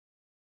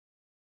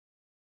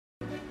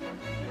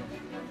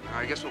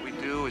I guess what we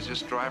do is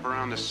just drive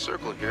around this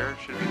circle here.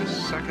 Should be the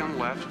second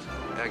left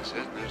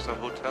exit. There's the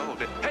hotel.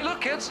 Hey,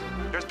 look, kids!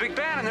 There's Big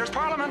Ben and there's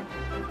Parliament.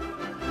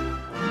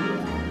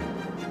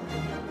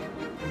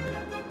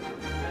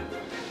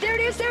 There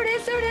it is, there it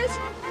is, there it is.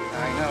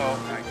 I know.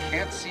 I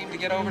can't seem to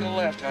get over to the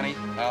left, honey.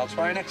 I'll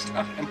try next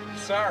time.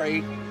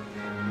 Sorry.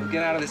 We'll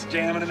get out of this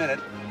jam in a minute.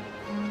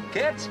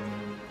 Kids!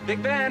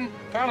 Big Ben!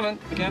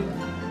 Parliament again.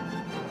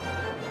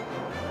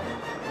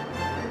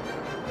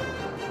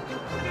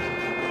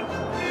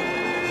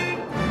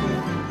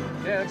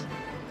 Kids.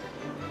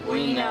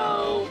 We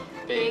know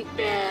Big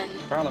Ben.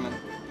 Parliament.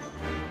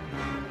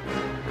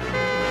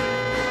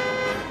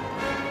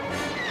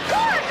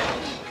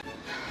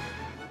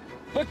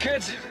 Look,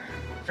 kids.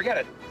 Forget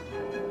it.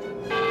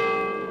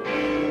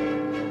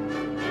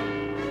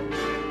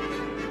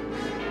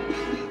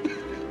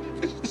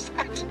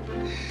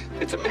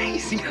 It's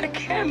amazing. I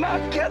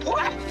cannot get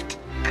left.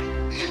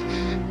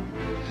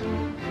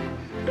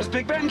 There's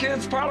Big Ben,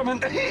 kids.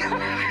 Parliament.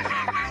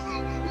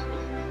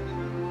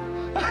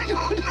 I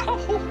don't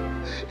know.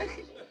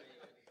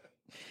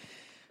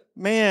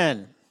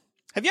 Man,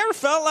 have you ever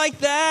felt like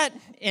that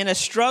in a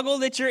struggle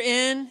that you're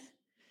in?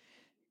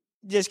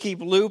 Just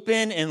keep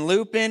looping and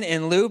looping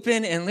and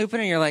looping and looping,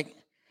 and you're like,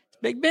 it's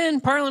Big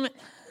Ben, Parliament.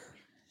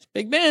 It's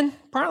Big Ben,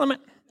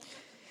 Parliament.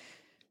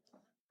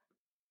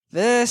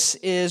 This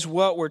is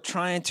what we're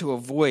trying to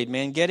avoid,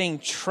 man, getting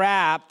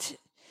trapped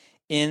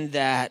in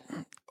that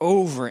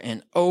over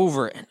and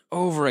over and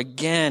over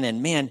again.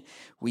 And man,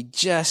 we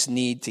just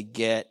need to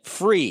get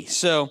free.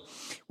 So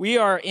we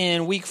are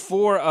in week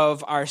 4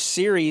 of our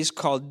series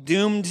called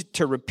Doomed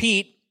to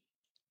Repeat.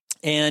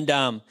 And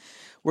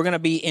we're going to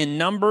be in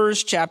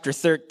Numbers chapter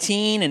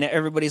 13. And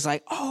everybody's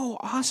like, oh,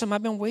 awesome.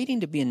 I've been waiting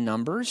to be in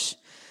Numbers.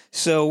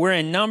 So we're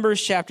in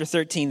Numbers chapter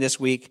 13 this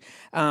week.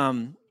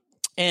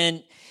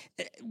 And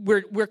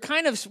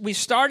we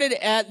started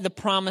at the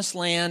promised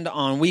land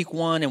on week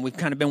 1, and we've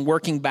kind of been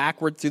working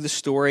backward through the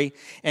story.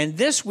 And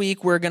this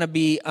week we're going to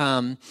be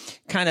kind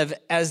of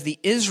as the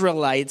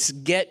Israelites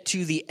get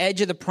to the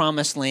edge of the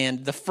promised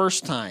land the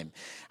first time.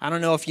 I don't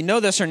know if you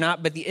know this or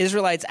not, but the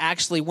Israelites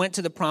actually went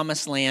to the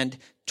promised land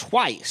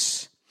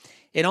twice.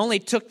 It only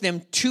took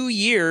them 2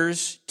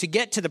 years to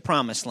get to the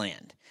promised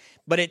land,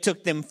 but it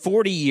took them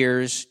 40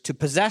 years to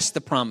possess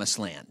the promised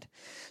land.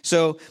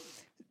 So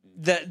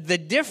the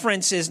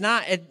difference is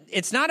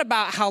it's not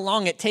about how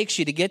long it takes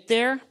you to get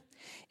there.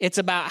 It's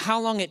about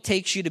how long it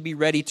takes you to be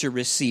ready to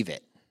receive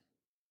it.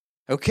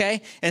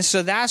 Okay? And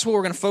so that's what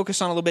we're going to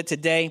focus on a little bit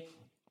today.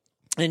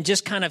 And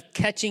just kind of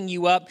catching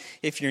you up.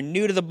 If you're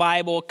new to the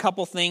Bible, a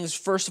couple things.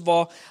 First of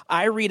all,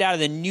 I read out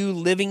of the New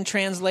Living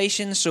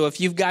Translation. So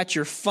if you've got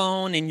your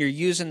phone and you're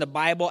using the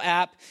Bible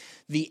app,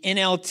 the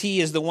NLT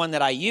is the one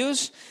that I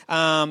use.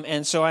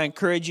 And so I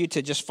encourage you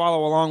to just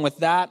follow along with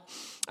that.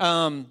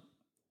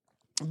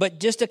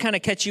 But just to kind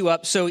of catch you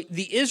up, so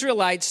the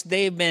Israelites,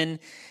 they've been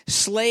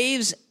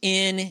slaves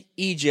in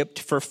Egypt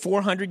for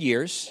 400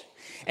 years.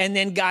 And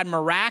then God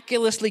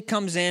miraculously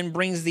comes in,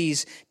 brings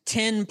these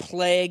 10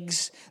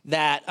 plagues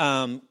that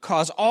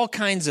cause all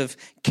kinds of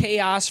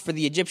chaos for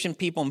the Egyptian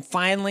people. And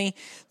finally,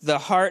 the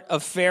heart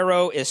of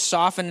Pharaoh is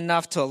softened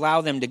enough to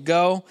allow them to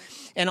go.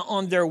 And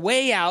on their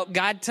way out,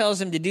 God tells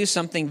them to do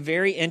something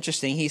very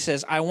interesting. He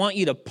says, I want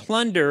you to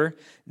plunder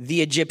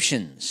the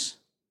Egyptians.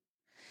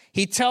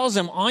 He tells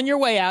them, on your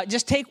way out,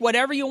 just take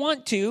whatever you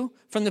want to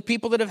from the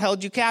people that have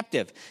held you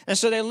captive. And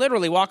so they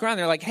literally walk around.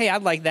 They're like, hey,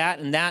 I'd like that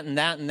and that and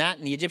that and that.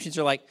 And the Egyptians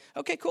are like,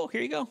 okay, cool,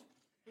 here you go.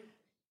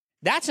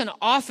 That's an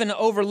often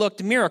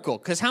overlooked miracle,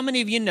 because how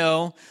many of you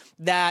know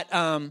that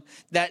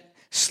that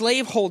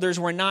slaveholders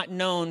were not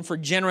known for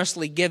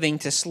generously giving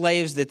to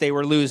slaves that they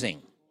were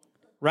losing,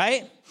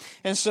 right?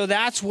 And so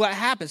that's what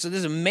happens. So this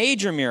is a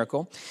major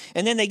miracle.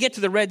 And then they get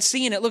to the Red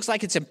Sea, and it looks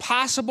like it's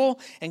impossible.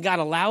 And God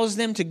allows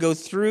them to go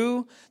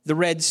through the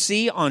Red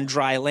Sea on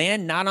dry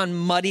land, not on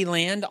muddy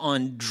land,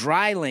 on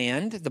dry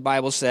land, the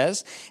Bible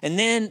says. And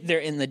then they're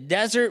in the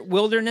desert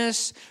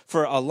wilderness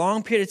for a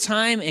long period of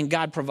time, and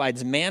God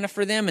provides manna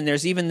for them. And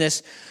there's even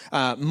this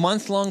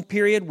month-long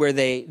period where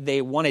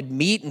they wanted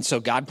meat, and so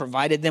God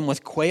provided them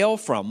with quail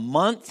for a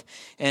month.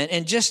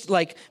 And just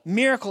like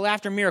miracle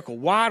after miracle,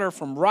 water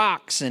from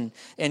rocks, and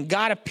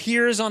God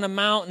appears on a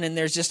mountain, and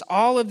there's just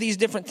all of these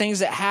different things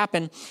that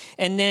happen.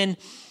 And then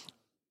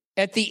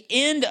at the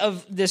end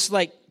of this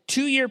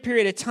 2-year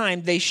period of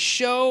time, they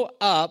show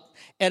up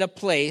at a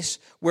place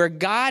where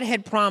God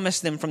had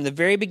promised them from the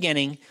very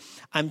beginning,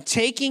 I'm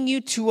taking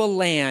you to a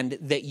land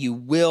that you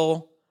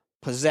will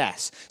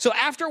possess. So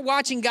after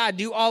watching God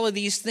do all of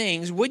these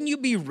things, wouldn't you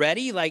be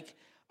ready? Like,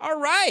 all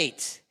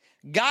right,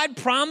 God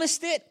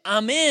promised it,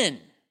 I'm in.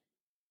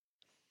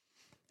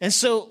 And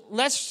so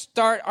let's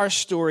start our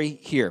story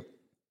here.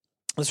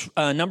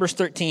 Numbers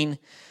 13,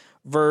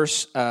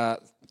 verse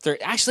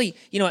 30. Actually,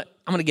 you know what?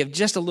 I'm going to give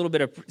just a little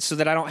bit of, so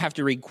that I don't have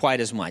to read quite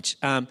as much.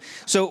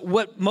 So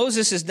what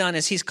Moses has done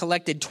is he's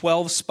collected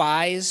 12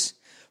 spies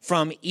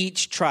from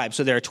each tribe.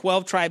 So there are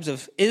 12 tribes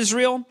of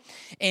Israel,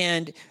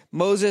 and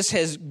Moses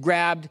has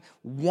grabbed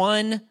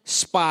one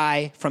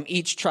spy from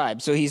each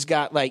tribe. So he's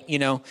got like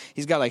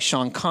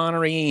Sean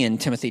Connery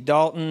and Timothy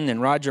Dalton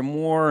and Roger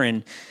Moore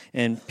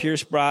and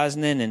Pierce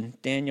Brosnan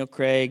and Daniel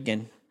Craig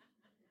and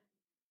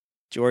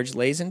George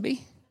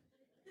Lazenby.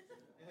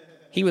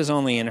 He was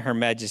only in Her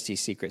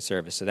Majesty's Secret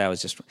Service, so that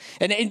was just...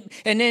 And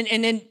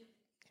then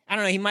I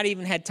don't know, he might have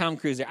even had Tom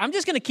Cruise there. I'm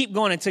just going to keep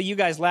going until you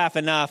guys laugh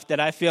enough that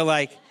I feel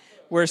like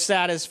we're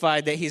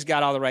satisfied that he's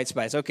got all the right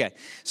spies. Okay,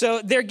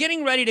 so they're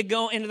getting ready to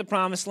go into the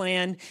promised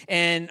land,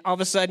 and all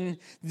of a sudden,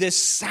 this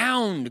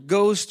sound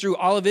goes through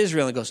all of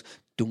Israel, and it goes,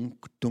 dunk,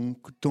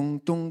 dunk,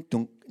 dunk, dunk,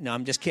 dunk. No,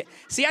 I'm just kidding.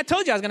 See, I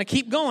told you I was going to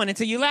keep going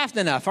until you laughed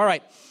enough. All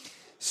right,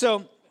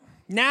 so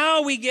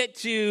now we get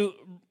to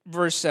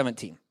verse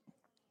 17.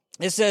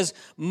 It says,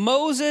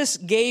 Moses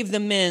gave the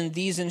men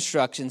these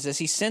instructions as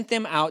he sent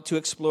them out to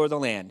explore the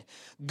land.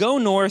 Go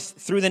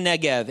north through the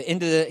Negev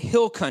into the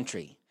hill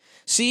country.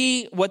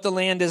 See what the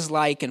land is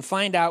like and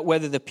find out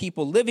whether the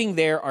people living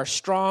there are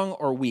strong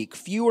or weak,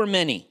 few or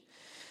many.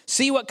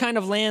 See what kind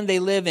of land they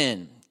live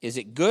in. Is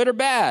it good or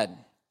bad?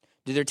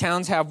 Do their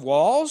towns have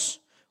walls,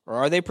 or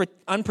are they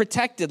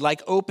unprotected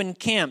like open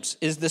camps?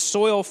 Is the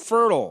soil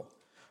fertile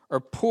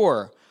or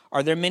poor?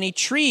 Are there many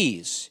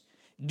trees?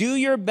 Do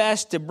your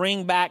best to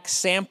bring back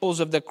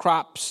samples of the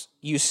crops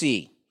you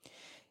see.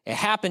 It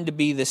happened to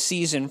be the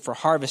season for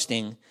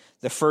harvesting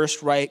the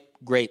first ripe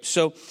grapes.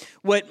 So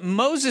what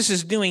Moses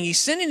is doing, he's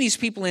sending these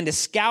people in to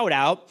scout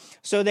out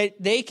so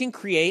that they can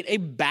create a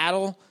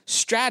battle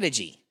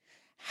strategy.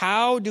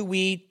 How do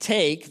we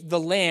take the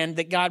land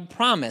that God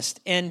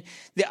promised? And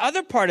the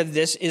other part of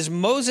this is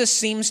Moses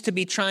seems to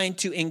be trying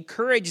to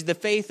encourage the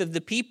faith of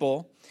the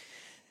people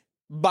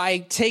by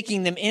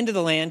taking them into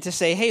the land to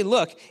say, hey,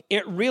 look,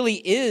 it really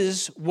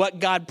is what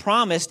God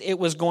promised it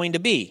was going to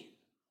be,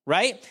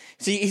 right?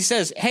 See, he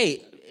says,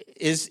 hey,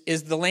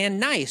 is the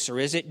land nice, or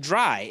is it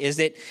dry?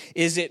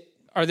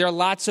 Are there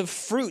lots of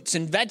fruits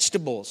and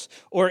vegetables,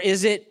 or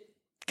is it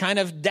kind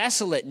of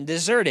desolate and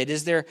deserted?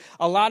 Is there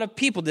a lot of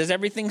people? Does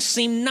everything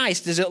seem nice?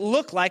 Does it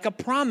look like a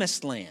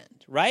promised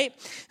land, right?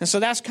 And so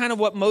that's kind of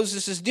what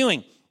Moses is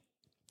doing.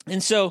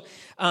 And so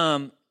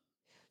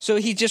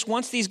he just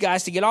wants these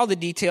guys to get all the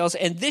details,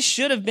 and this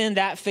should have been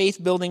that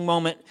faith-building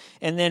moment.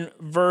 And then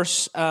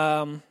let's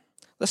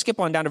skip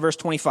on down to verse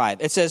 25.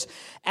 It says,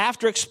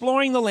 after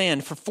exploring the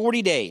land for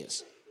 40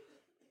 days,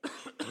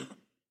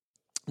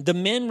 the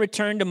men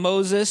returned to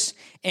Moses,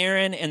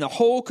 Aaron, and the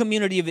whole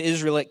community of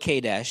Israel at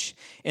Kadesh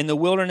in the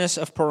wilderness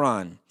of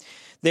Paran.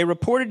 They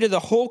reported to the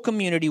whole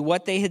community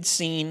what they had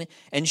seen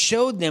and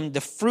showed them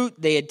the fruit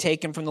they had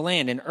taken from the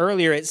land. And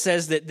earlier it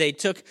says that they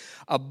took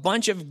a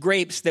bunch of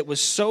grapes that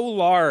was so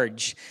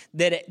large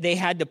that they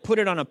had to put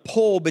it on a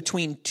pole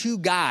between two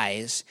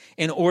guys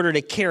in order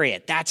to carry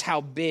it. That's how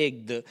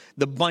big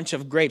the bunch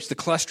of grapes, the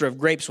cluster of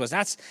grapes was.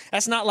 That's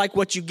not like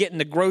what you get in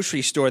the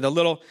grocery store, the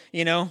little,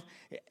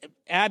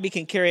 Abby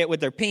can carry it with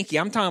their pinky.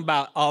 I'm talking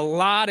about a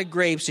lot of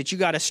grapes that you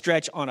got to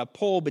stretch on a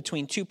pole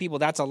between two people.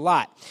 That's a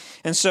lot.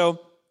 And so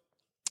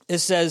it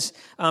says,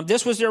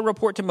 this was their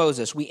report to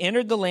Moses. We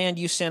entered the land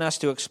you sent us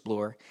to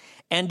explore,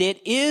 and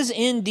it is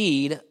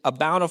indeed a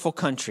bountiful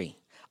country,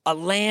 a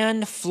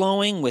land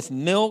flowing with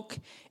milk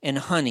and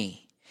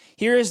honey.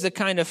 Here is the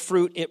kind of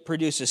fruit it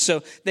produces.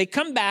 So they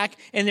come back,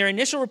 and their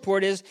initial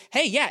report is,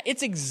 hey, yeah,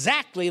 it's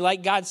exactly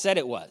like God said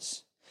it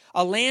was.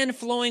 A land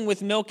flowing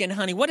with milk and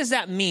honey. What does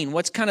that mean?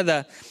 What's kind of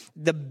the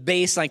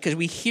baseline? Because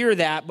we hear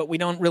that, but we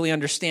don't really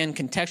understand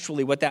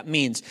contextually what that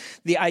means.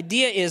 The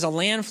idea is a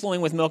land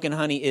flowing with milk and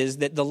honey is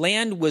that the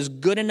land was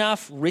good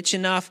enough, rich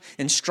enough,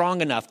 and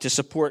strong enough to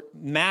support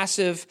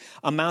massive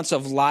amounts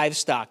of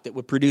livestock that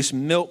would produce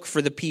milk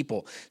for the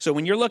people. So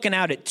when you're looking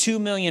out at 2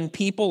 million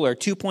people or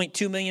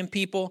 2.2 million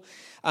people,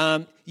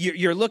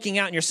 you're looking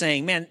out and you're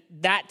saying, man,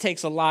 that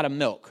takes a lot of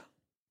milk.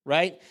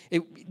 Right?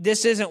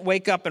 This isn't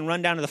wake up and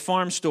run down to the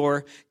farm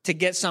store to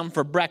get some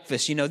for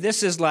breakfast.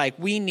 This is like,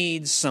 we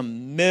need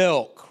some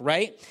milk,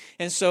 right?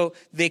 And so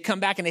they come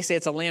back and they say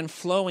it's a land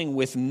flowing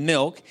with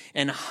milk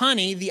and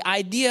honey. The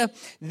idea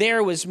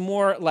there was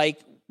more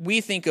like, we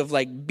think of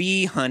like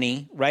bee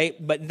honey, right?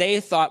 But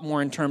they thought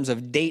more in terms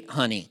of date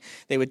honey.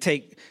 They would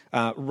take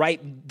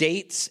ripe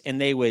dates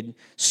and they would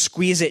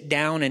squeeze it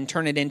down and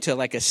turn it into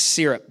like a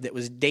syrup that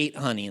was date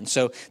honey. And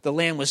so the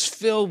land was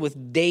filled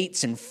with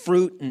dates and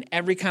fruit and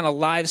every kind of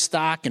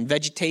livestock and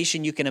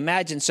vegetation you can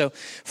imagine. So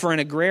for an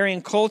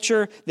agrarian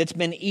culture that's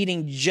been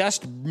eating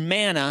just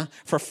manna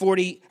for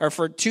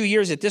 2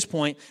 years at this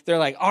point, they're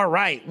like, all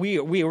right, we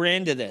were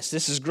into this.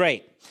 This is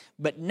great.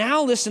 But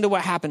now listen to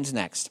what happens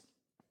next.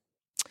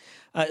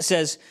 It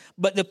says,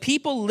 but the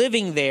people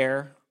living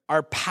there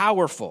are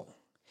powerful,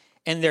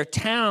 and their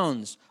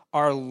towns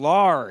are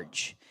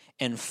large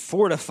and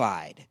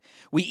fortified.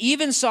 We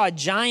even saw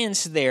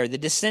giants there, the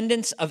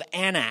descendants of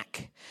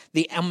Anak.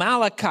 The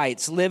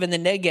Amalekites live in the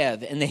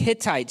Negev, and the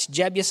Hittites,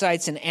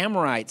 Jebusites, and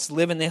Amorites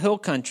live in the hill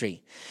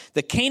country.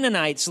 The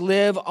Canaanites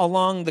live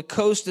along the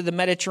coast of the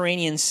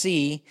Mediterranean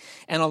Sea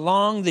and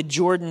along the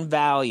Jordan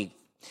Valley.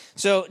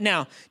 So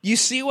now, you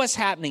see what's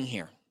happening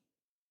here.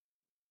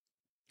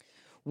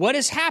 What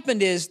has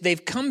happened is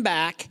they've come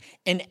back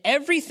and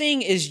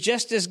everything is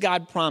just as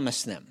God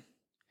promised them.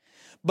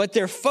 But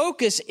their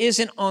focus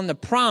isn't on the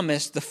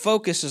promise, the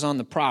focus is on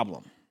the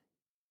problem.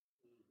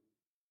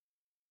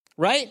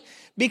 Right?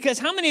 Because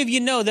how many of you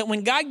know that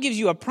when God gives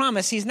you a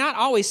promise, he's not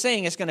always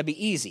saying it's going to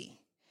be easy.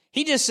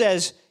 He just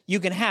says, you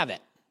can have it.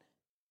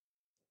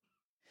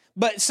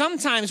 But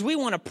sometimes we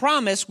want a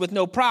promise with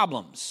no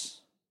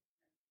problems.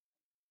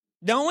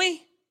 Don't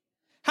we?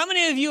 How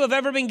many of you have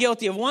ever been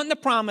guilty of wanting the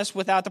promise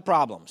without the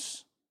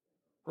problems?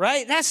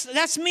 Right?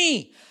 That's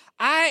me.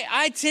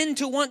 I tend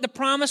to want the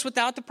promise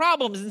without the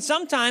problems. And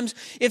sometimes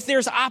if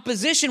there's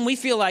opposition, we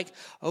feel like,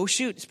 oh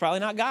shoot, it's probably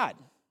not God.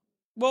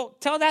 Well,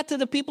 tell that to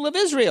the people of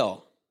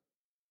Israel.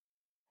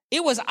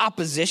 It was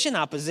opposition.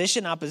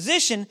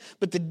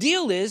 But the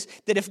deal is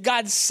that if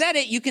God said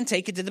it, you can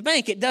take it to the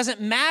bank. It doesn't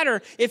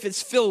matter if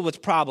it's filled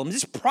with problems.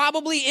 This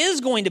probably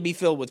is going to be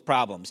filled with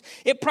problems.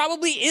 It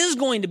probably is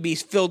going to be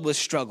filled with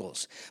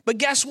struggles. But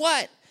guess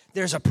what?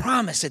 There's a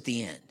promise at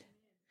the end.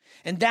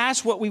 And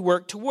that's what we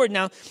work toward.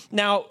 Now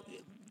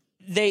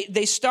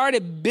they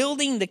started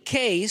building the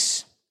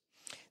case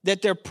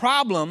that their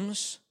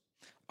problems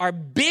are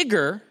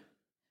bigger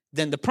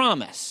than the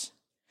promise.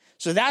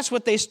 So that's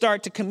what they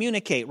start to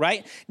communicate,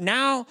 right?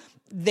 Now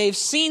they've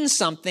seen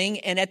something,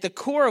 and at the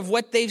core of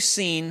what they've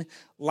seen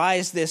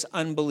lies this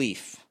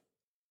unbelief.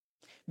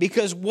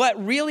 Because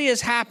what really has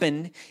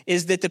happened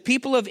is that the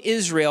people of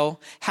Israel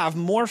have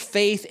more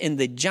faith in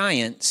the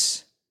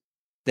giants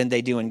than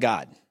they do in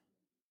God.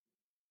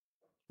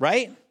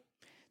 Right?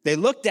 They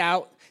looked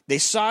out, they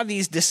saw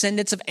these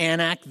descendants of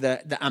Anak,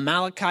 the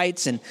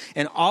Amalekites, and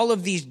all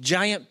of these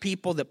giant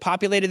people that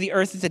populated the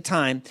earth at the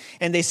time,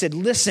 and they said,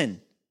 listen,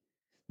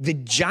 the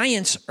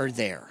giants are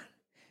there,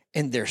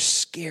 and they're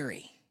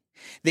scary.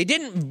 They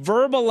didn't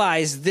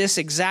verbalize this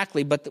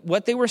exactly, but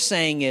what they were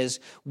saying is,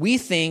 we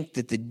think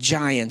that the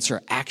giants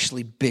are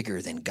actually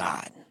bigger than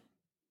God.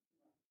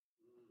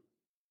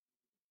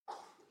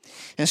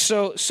 And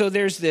so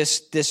there's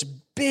this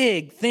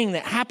big thing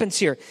that happens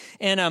here.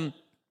 And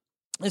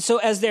so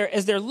as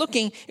they're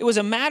looking, it was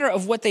a matter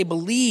of what they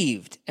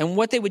believed and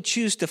what they would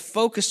choose to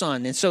focus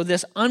on. And so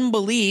this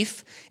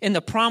unbelief in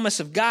the promise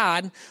of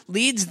God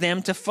leads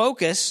them to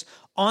focus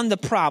on the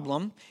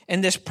problem,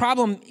 and this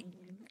problem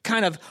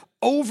kind of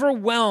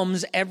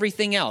overwhelms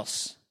everything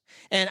else.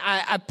 And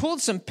I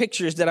pulled some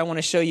pictures that I want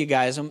to show you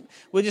guys.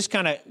 We'll just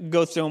kind of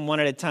go through them one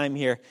at a time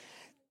here.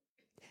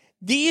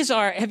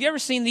 Have you ever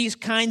seen these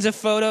kinds of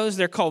photos?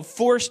 They're called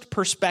forced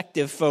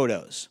perspective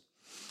photos.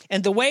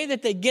 And the way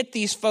that they get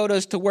these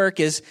photos to work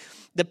is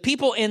the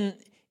people in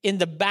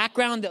the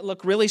background that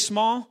look really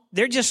small,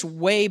 they're just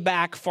way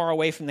back far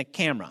away from the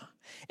camera.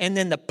 And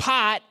then the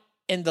pot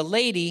and the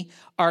lady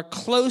are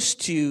close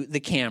to the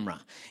camera.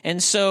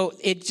 And so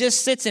it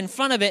just sits in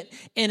front of it,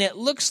 and it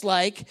looks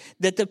like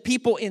that the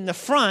people in the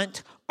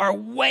front are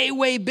way,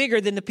 way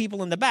bigger than the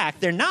people in the back.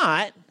 They're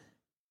not.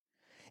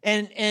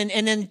 And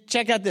then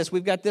check out this.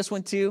 We've got this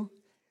one too.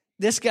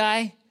 This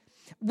guy.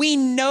 We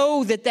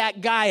know that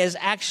guy is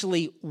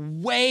actually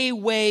way,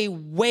 way,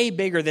 way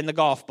bigger than the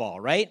golf ball,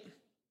 right?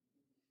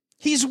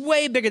 He's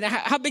way bigger than,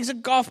 how big is a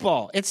golf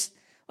ball? It's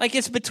like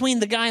it's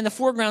between the guy in the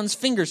foreground's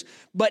fingers.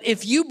 But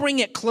if you bring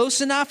it close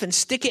enough and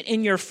stick it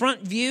in your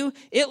front view,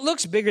 it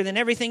looks bigger than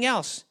everything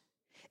else.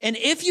 And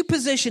if you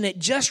position it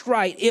just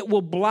right, it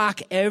will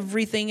block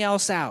everything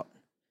else out.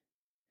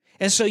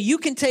 And so you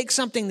can take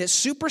something that's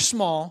super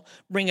small,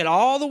 bring it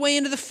all the way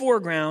into the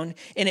foreground,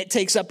 and it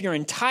takes up your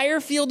entire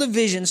field of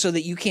vision so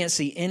that you can't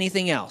see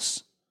anything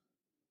else.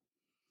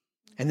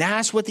 And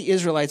that's what the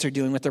Israelites are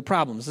doing with their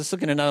problems. Let's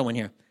look at another one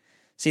here.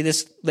 See,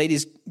 this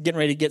lady's getting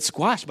ready to get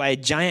squashed by a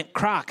giant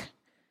croc.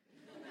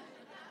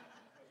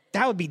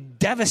 That would be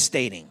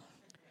devastating,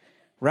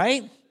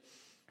 right?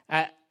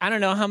 I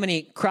don't know how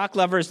many croc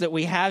lovers that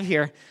we have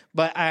here,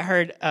 but I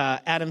heard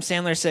Adam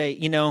Sandler say,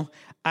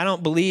 I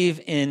don't believe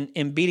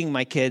in beating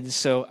my kids,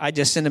 so I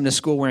just send them to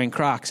school wearing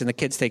Crocs, and the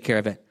kids take care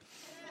of it.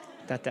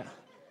 That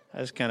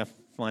was kind of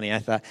funny, I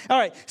thought. All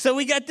right, so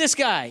we got this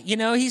guy.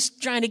 He's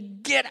trying to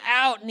get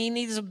out, and he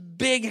needs a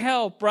big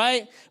help,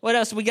 right? What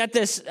else? We got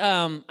this.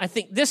 I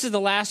think this is the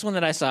last one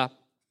that I saw.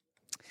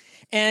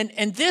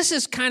 And this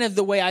is kind of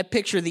the way I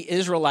picture the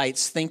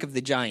Israelites think of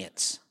the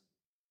giants,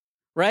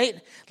 right?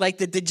 Like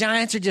the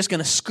giants are just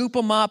going to scoop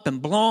them up and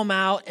blow them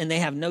out, and they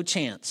have no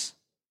chance.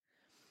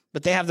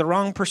 But they have the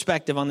wrong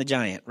perspective on the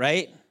giant,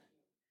 right?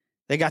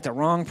 They got the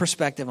wrong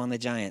perspective on the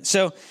giant.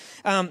 So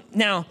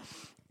now,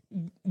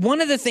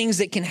 one of the things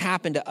that can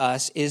happen to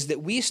us is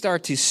that we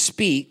start to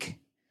speak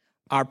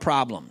our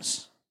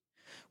problems.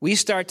 We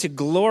start to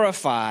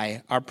glorify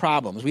our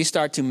problems. We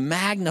start to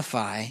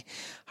magnify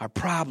our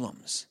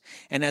problems.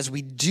 And as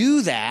we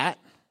do that,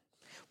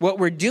 what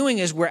we're doing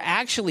is we're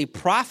actually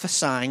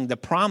prophesying the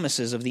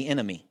promises of the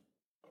enemy.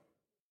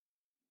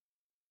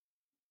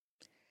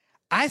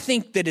 I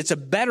think that it's a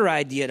better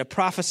idea to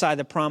prophesy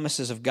the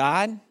promises of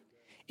God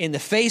in the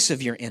face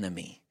of your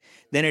enemy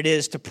than it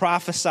is to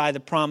prophesy the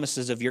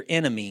promises of your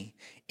enemy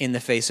in the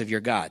face of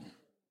your God.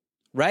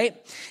 Right?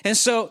 And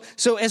so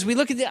as we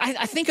look at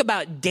I think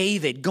about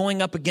David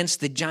going up against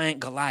the giant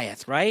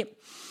Goliath, right?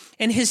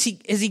 And as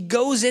he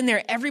goes in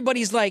there,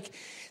 everybody's like,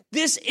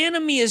 this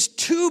enemy is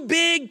too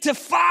big to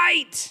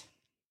fight.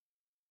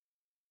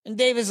 And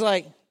David's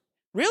like,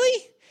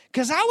 really?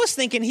 Because I was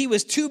thinking he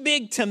was too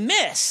big to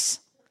miss.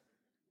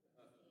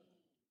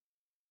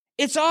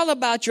 It's all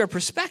about your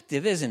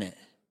perspective, isn't it?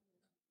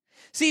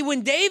 See,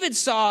 when David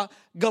saw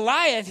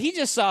Goliath, he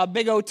just saw a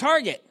big old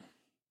target.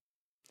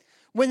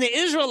 When the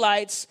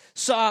Israelites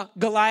saw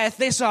Goliath,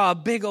 they saw a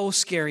big old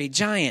scary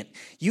giant.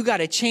 You got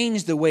to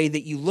change the way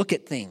that you look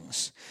at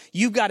things.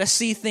 You've got to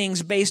see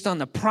things based on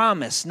the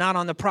promise, not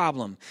on the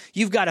problem.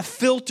 You've got to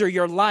filter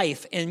your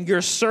life and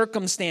your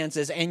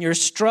circumstances and your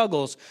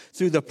struggles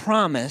through the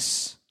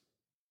promise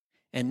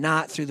and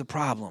not through the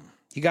problem.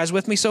 You guys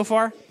with me so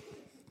far?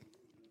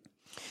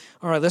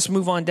 All right, let's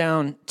move on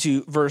down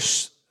to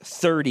verse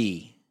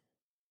 30.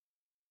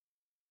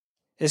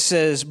 It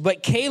says,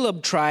 but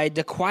Caleb tried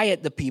to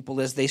quiet the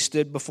people as they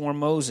stood before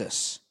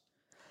Moses.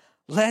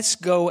 Let's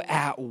go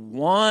at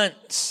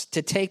once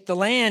to take the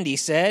land, he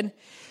said.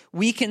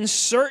 We can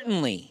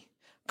certainly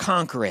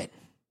conquer it.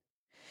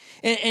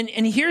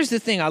 And here's the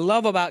thing I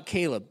love about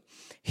Caleb.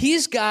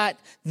 He's got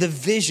the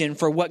vision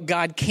for what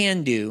God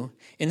can do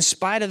in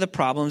spite of the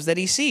problems that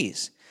he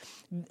sees.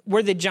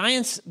 Were the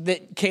giants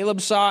that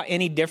Caleb saw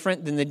any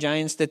different than the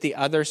giants that the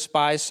other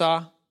spies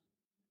saw?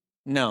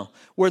 No.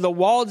 Were the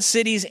walled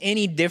cities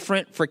any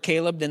different for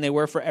Caleb than they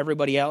were for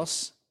everybody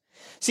else?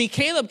 See,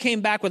 Caleb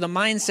came back with a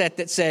mindset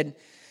that said,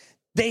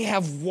 they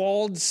have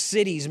walled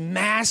cities,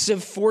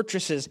 massive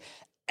fortresses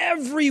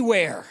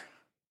everywhere.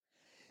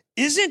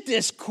 Isn't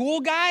this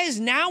cool,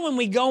 guys? Now when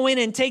we go in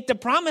and take the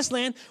promised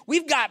land,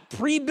 we've got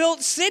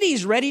pre-built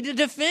cities ready to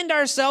defend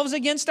ourselves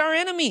against our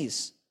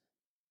enemies.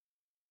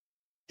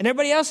 And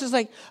everybody else is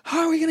like,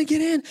 how are we going to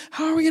get in?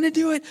 How are we going to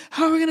do it?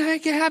 How are we going to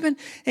make it happen?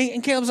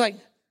 And Caleb's like,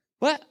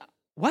 what?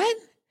 What?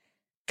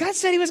 God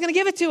said he was going to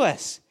give it to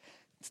us.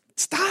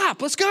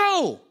 Stop. Let's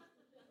go.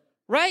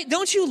 Right?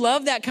 Don't you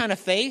love that kind of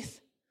faith?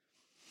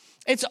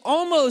 It's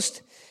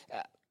almost,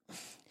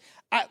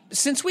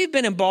 since we've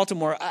been in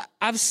Baltimore,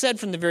 I've said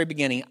from the very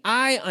beginning,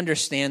 I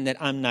understand that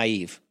I'm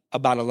naive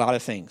about a lot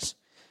of things.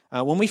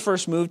 When we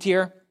first moved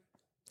here,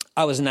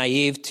 I was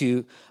naive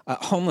to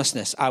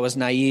homelessness. I was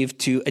naive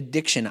to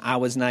addiction. I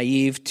was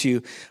naive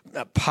to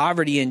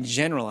poverty in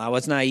general. I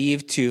was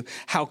naive to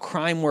how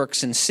crime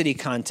works in city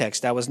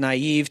context. I was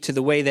naive to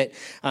the way that,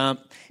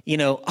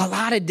 a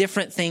lot of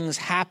different things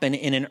happen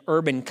in an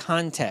urban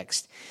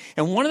context.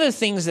 And one of the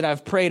things that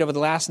I've prayed over the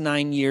last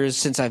 9 years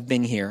since I've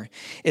been here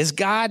is,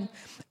 God,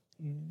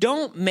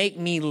 don't make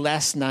me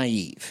less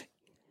naive.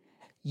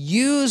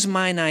 Use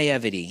my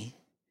naivety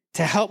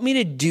to help me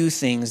to do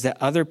things that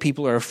other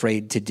people are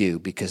afraid to do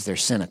because they're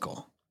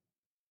cynical.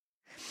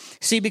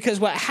 See, because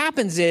what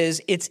happens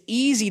is it's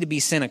easy to be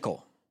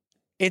cynical.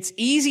 It's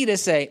easy to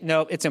say,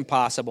 nope, it's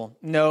impossible.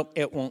 Nope,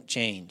 it won't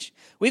change.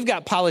 We've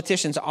got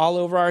politicians all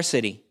over our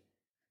city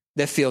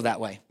that feel that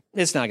way.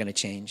 It's not going to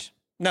change.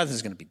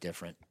 Nothing's going to be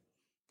different.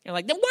 You're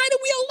like, then why did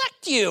we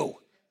elect you?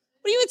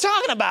 What are you even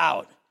talking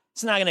about?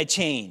 It's not going to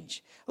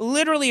change.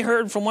 Literally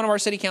heard from one of our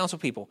city council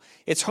people,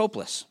 it's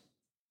hopeless.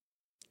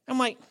 I'm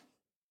like,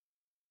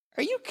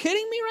 are you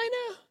kidding me right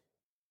now?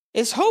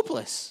 It's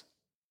hopeless.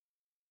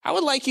 I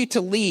would like you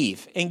to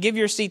leave and give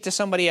your seat to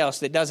somebody else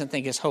that doesn't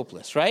think it's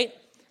hopeless, right?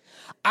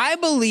 I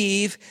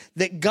believe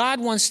that God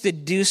wants to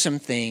do some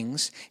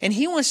things, and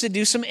he wants to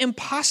do some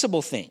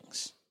impossible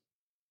things.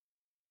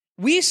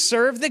 We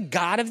serve the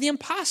God of the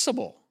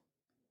impossible.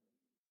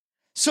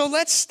 So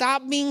let's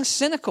stop being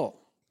cynical.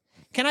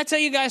 Can I tell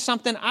you guys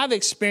something? I've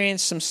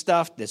experienced some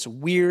stuff that's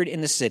weird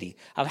in the city.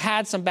 I've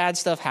had some bad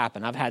stuff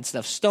happen. I've had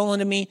stuff stolen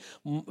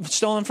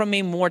from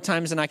me more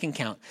times than I can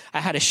count.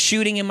 I had a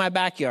shooting in my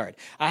backyard.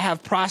 I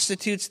have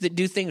prostitutes that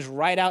do things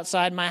right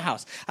outside my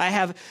house.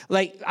 I've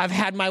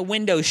had my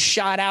windows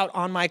shot out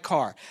on my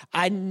car.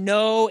 I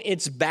know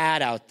it's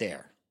bad out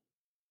there.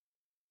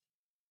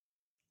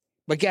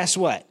 But guess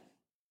what?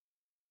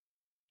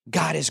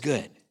 God is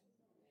good.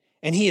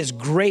 And he is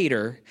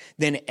greater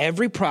than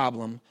every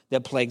problem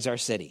that plagues our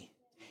city.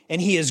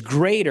 And he is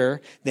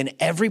greater than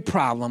every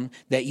problem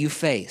that you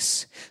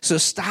face. So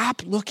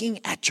stop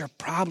looking at your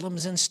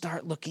problems and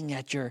start looking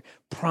at your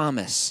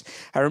promise.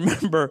 I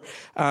remember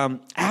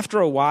after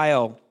a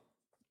while,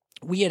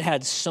 we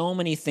had so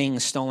many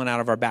things stolen out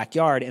of our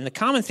backyard. And the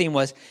common theme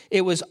was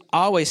it was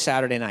always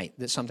Saturday night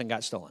that something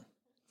got stolen.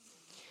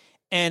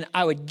 And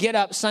I would get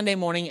up Sunday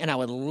morning and I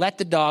would let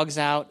the dogs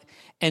out.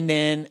 And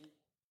then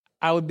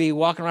I would be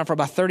walking around for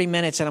about 30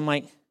 minutes and I'm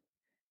like,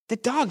 the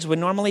dogs would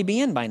normally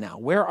be in by now.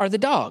 Where are the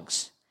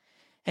dogs?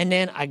 And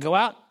then I go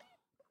out,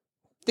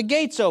 the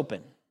gate's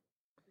open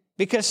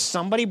because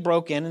somebody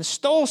broke in and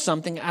stole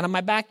something out of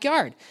my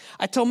backyard.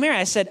 I told Mary,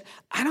 I said,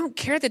 I don't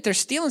care that they're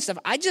stealing stuff.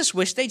 I just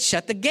wish they'd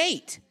shut the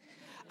gate.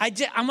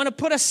 I'm going to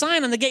put a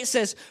sign on the gate that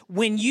says,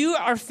 when you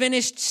are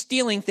finished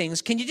stealing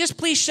things, can you just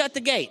please shut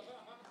the gate?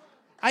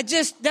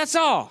 That's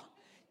all.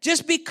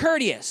 Just be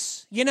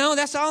courteous.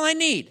 That's all I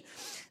need.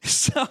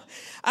 So,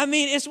 I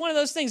mean, it's one of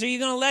those things. Are you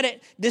going to let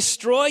it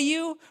destroy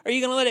you? Or are you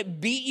going to let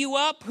it beat you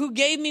up? Who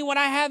gave me what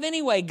I have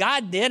anyway?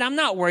 God did. I'm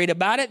not worried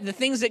about it. The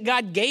things that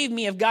God gave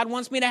me, if God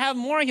wants me to have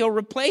more, he'll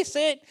replace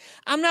it.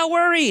 I'm not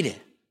worried.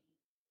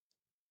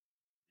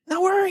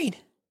 Not worried.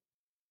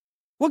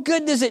 What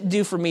good does it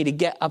do for me to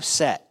get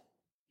upset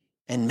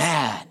and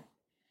mad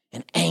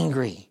and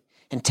angry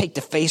and take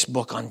to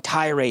Facebook on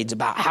tirades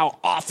about how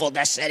awful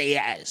the city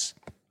is,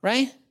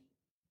 right?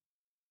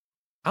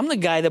 I'm the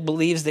guy that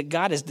believes that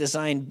God has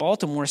designed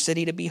Baltimore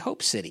City to be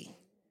Hope City.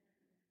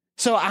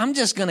 So I'm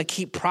just going to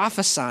keep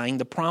prophesying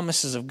the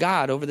promises of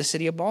God over the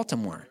city of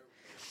Baltimore.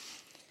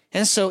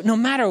 And so no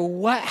matter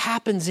what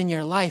happens in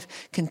your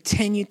life,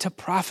 continue to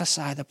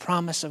prophesy the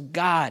promise of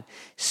God.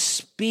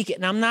 Speak it.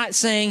 And I'm not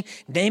saying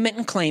name it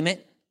and claim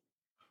it.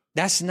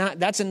 That's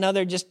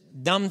another just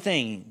dumb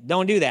thing.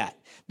 Don't do that.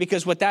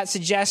 Because what that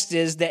suggests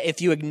is that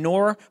if you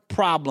ignore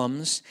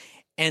problems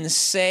and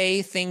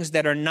say things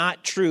that are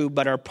not true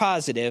but are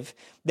positive,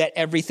 that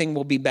everything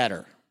will be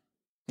better.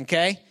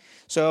 Okay?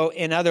 So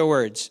in other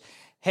words,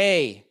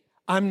 hey,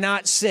 I'm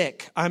not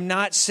sick. I'm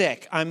not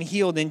sick. I'm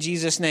healed in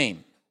Jesus'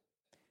 name.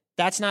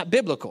 That's not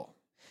biblical.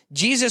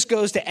 Jesus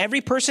goes to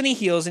every person he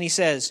heals and he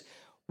says,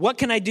 what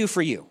can I do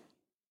for you?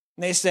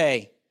 And they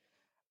say,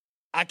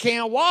 I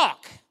can't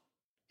walk.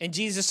 And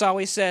Jesus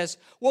always says,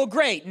 well,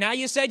 great. Now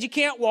you said you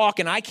can't walk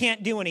and I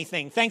can't do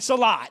anything. Thanks a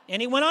lot.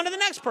 And he went on to the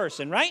next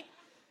person, right?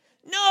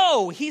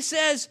 No, he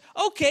says,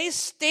 okay,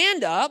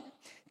 stand up,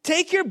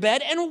 take your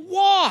bed and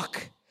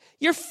walk.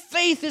 Your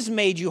faith has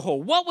made you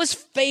whole. What was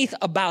faith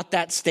about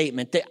that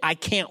statement that I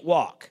can't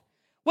walk?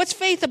 What's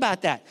faith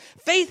about that?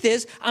 Faith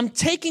is I'm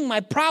taking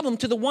my problem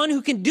to the one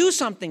who can do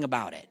something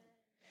about it.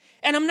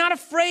 And I'm not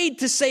afraid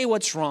to say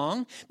what's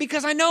wrong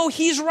because I know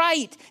he's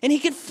right and he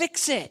can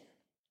fix it.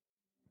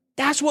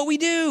 That's what we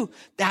do.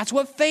 That's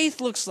what faith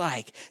looks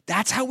like.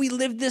 That's how we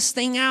live this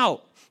thing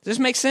out. Does this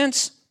make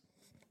sense?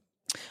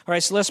 All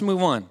right, so let's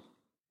move on.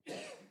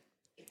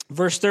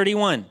 Verse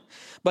 31.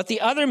 But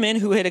the other men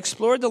who had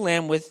explored the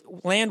land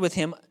with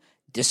him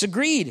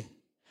disagreed.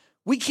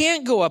 We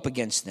can't go up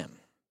against them.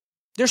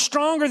 They're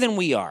stronger than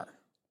we are.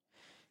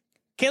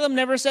 Caleb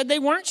never said they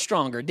weren't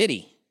stronger, did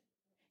he?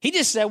 He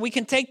just said we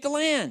can take the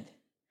land.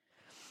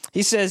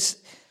 He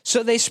says,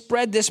 so they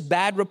spread this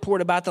bad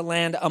report about the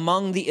land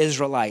among the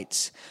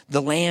Israelites.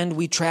 The land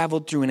we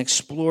traveled through and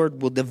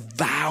explored will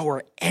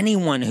devour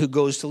anyone who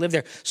goes to live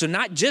there. So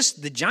not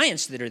just the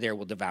giants that are there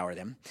will devour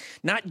them.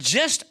 Not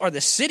just are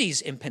the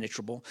cities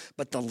impenetrable,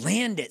 but the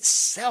land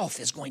itself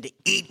is going to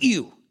eat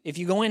you if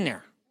you go in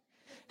there.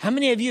 How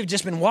many of you have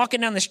just been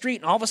walking down the street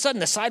and all of a sudden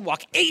the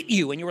sidewalk ate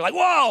you and you were like,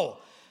 whoa,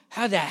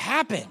 how'd that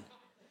happen?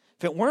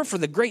 If it weren't for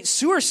the great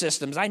sewer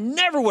systems, I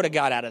never would have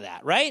got out of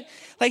that, right?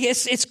 Like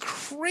it's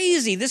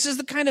crazy. This is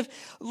the kind of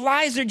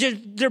lies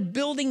they're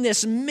building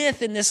this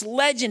myth and this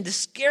legend to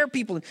scare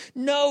people.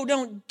 No,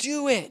 don't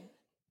do it.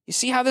 You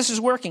see how this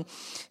is working?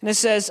 And it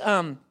says,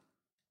 the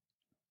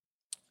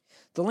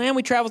land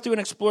we traveled through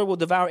and explored will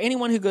devour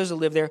anyone who goes to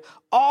live there.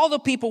 All the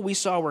people we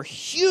saw were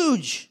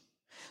huge.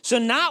 So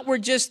not were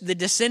just the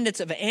descendants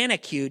of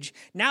Anak huge.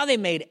 Now they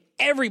made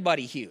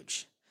everybody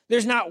huge.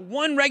 There's not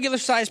one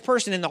regular-sized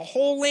person in the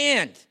whole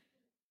land.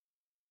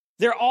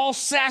 They're all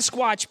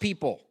Sasquatch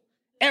people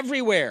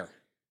everywhere.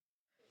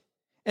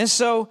 And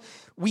so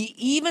we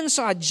even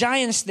saw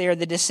giants there,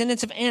 the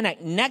descendants of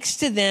Anak. Next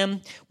to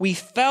them, we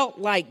felt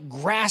like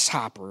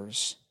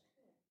grasshoppers.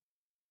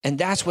 And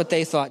that's what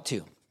they thought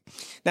too.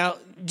 Now,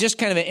 just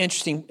kind of an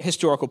interesting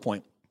historical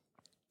point.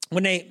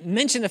 When they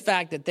mention the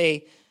fact that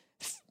they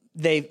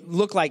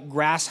look like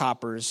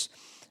grasshoppers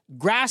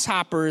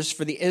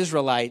for the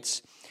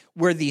Israelites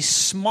were the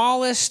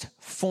smallest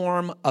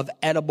form of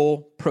edible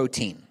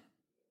protein.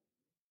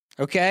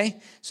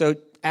 Okay? So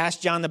ask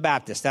John the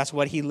Baptist. That's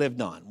what he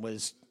lived on,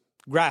 was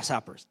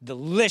grasshoppers.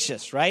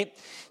 Delicious, right?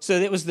 So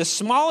it was the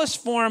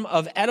smallest form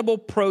of edible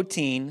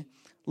protein,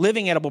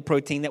 living edible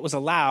protein, that was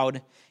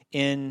allowed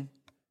in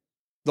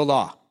the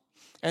law.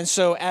 And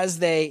so as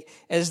they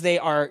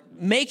are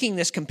making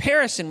this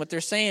comparison, what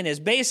they're saying is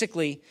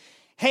basically,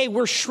 hey,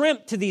 we're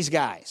shrimp to these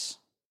guys,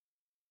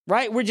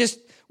 right?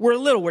 We're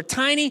little, we're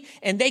tiny,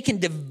 and they can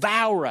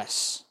devour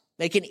us.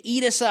 They can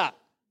eat us up.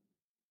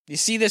 You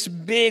see this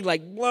big,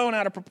 like blown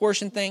out of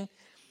proportion thing?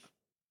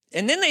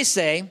 And then they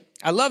say,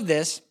 I love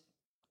this,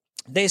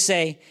 they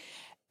say,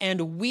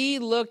 and we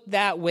look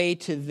that way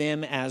to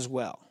them as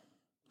well.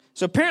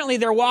 So apparently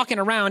they're walking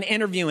around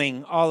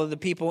interviewing all of the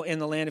people in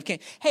the land of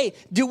Canaan. Hey,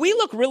 do we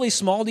look really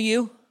small to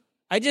you?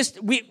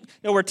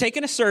 We're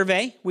taking a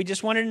survey. We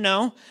just wanted to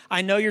know.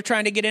 I know you're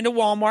trying to get into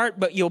Walmart,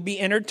 but you'll be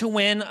entered to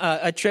win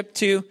a trip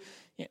to,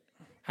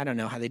 I don't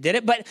know how they did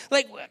it, but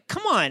like,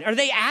 come on. Are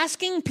they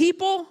asking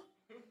people?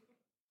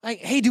 Like,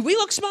 hey, do we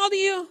look small to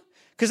you?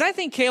 Because I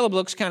think Caleb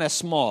looks kind of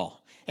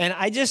small. And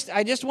I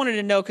just wanted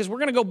to know, because we're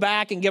going to go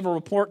back and give a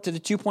report to the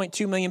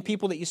 2.2 million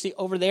people that you see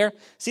over there.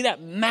 See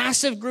that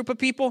massive group of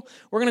people?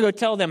 We're going to go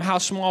tell them how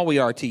small we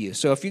are to you.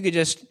 So if you could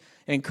just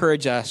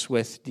encourage us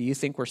with, do you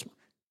think we're small?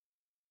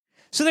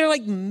 So they're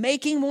like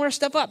making more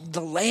stuff up.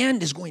 The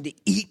land is going to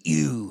eat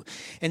you.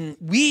 And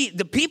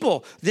the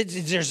people,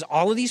 there's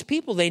all of these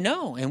people they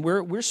know, and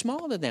we're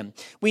small to them.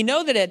 We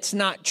know that it's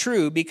not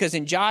true because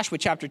in Joshua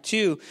chapter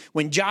 2,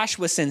 when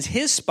Joshua sends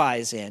his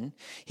spies in,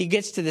 he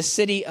gets to the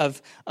city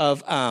of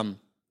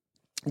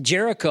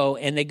Jericho,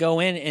 and they go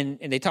in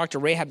and they talk to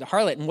Rahab the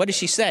harlot. And what does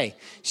she say?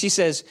 She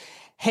says,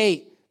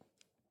 hey,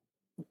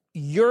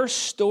 your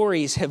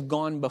stories have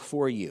gone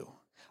before you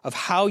of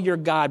how your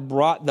God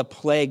brought the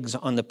plagues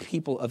on the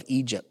people of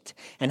Egypt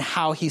and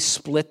how he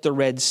split the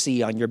Red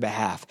Sea on your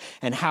behalf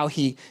and how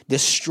he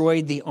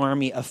destroyed the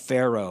army of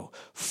Pharaoh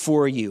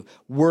for you.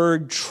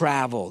 Word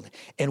traveled,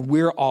 and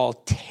we're all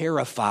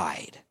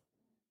terrified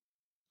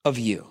of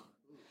you.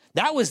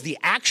 That was the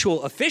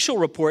actual official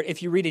report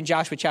if you read in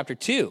Joshua chapter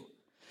 2.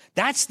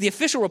 That's the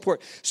official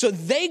report. So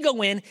they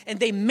go in and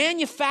they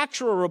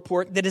manufacture a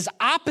report that is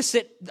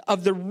opposite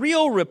of the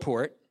real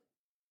report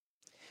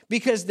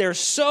because they're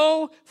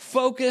so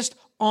focused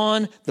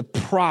on the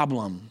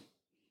problem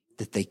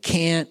that they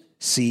can't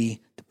see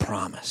the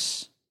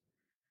promise.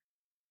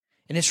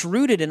 And it's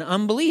rooted in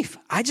unbelief.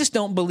 I just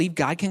don't believe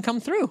God can come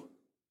through.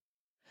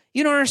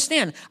 You don't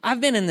understand. I've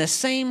been in the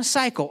same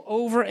cycle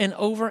over and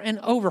over and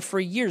over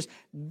for years.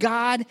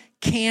 God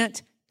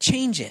can't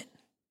change it.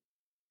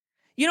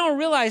 You don't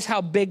realize how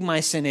big my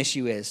sin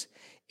issue is.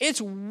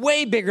 It's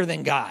way bigger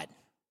than God.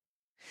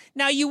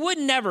 Now, you would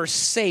never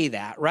say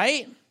that,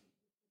 right?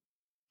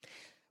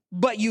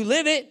 But you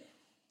live it.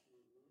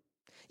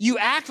 You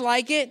act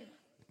like it.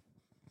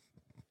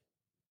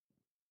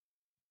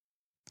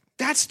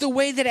 That's the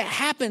way that it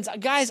happens.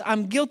 Guys,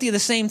 I'm guilty of the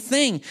same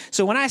thing.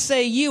 So when I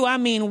say you, I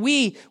mean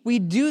we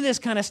do this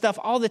kind of stuff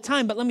all the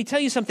time. But let me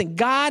tell you something.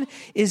 God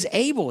is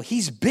able.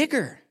 He's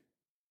bigger.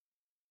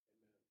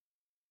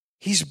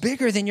 He's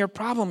bigger than your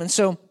problem. And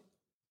so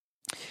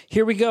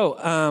here we go.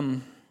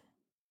 I'm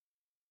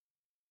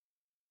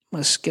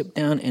going to skip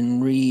down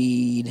and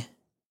read.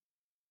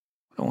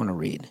 I want to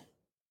read.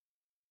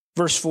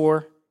 Verse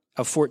 4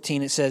 of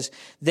 14, it says,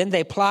 then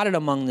they plotted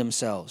among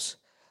themselves.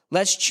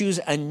 Let's choose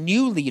a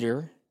new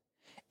leader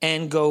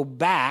and go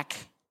back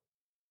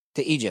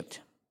to Egypt.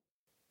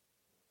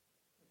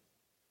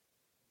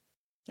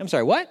 I'm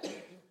sorry, what?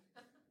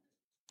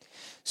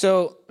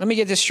 So let me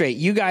get this straight.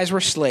 You guys were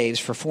slaves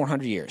for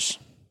 400 years.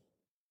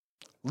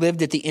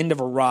 Lived at the end of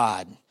a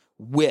rod,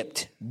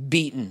 whipped,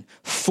 beaten,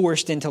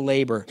 forced into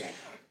labor.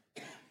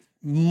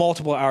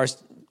 Multiple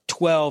hours,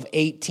 12,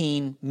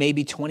 18,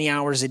 maybe 20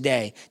 hours a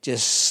day.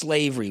 Just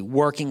slavery,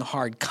 working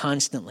hard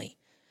constantly.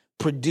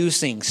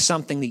 Producing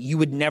something that you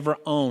would never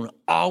own.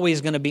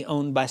 Always going to be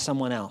owned by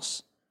someone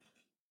else.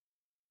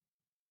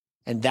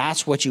 And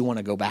that's what you want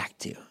to go back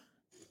to.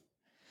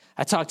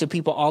 I talk to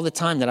people all the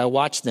time that I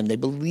watch them. They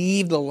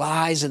believe the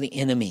lies of the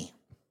enemy.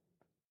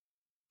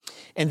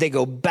 And they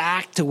go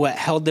back to what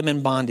held them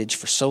in bondage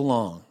for so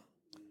long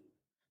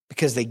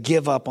because they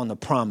give up on the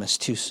promise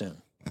too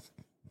soon.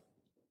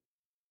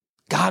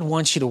 God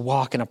wants you to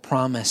walk in a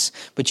promise,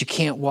 but you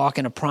can't walk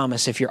in a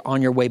promise if you're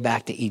on your way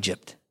back to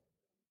Egypt.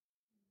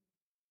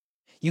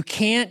 You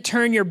can't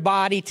turn your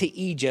body to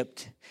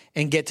Egypt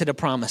and get to the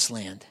promised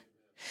land.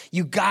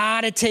 You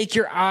got to take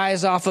your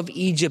eyes off of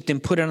Egypt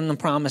and put it on the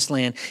promised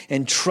land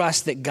and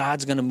trust that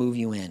God's going to move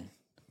you in.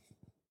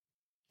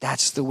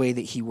 That's the way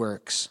that he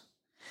works.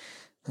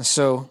 And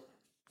so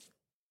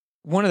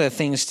one of the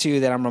things, too,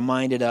 that I'm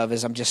reminded of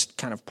as I'm just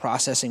kind of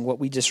processing what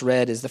we just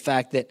read is the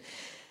fact that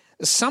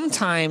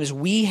sometimes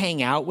we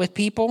hang out with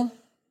people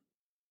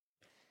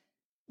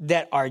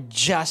that are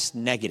just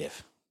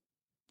negative.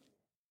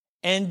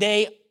 And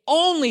they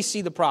only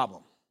see the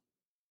problem.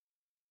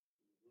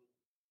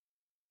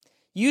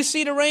 You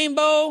see the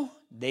rainbow,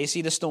 they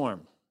see the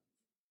storm.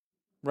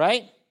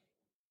 Right?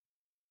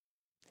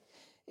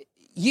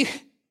 You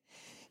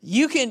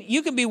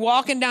can be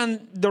walking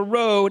down the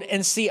road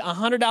and see a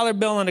 $100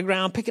 bill on the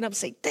ground, pick it up and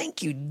say,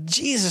 thank you,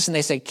 Jesus. And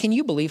they say, can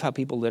you believe how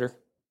people litter?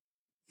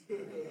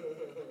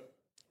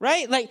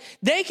 Right? Like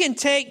they can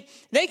take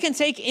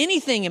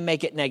anything and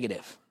make it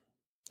negative.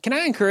 Can I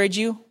encourage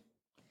you?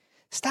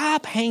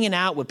 Stop hanging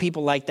out with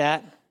people like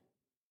that.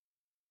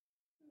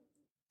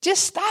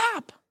 Just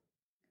stop.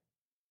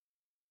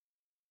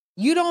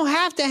 You don't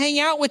have to hang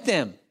out with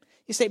them.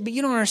 You say, but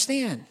you don't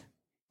understand.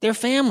 They're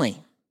family.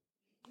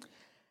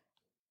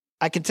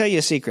 I can tell you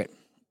a secret.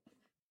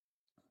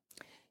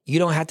 You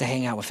don't have to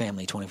hang out with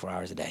family 24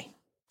 hours a day.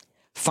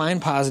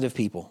 Find positive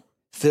people.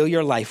 Fill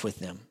your life with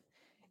them.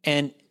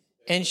 And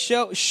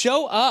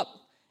show up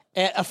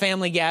at a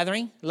family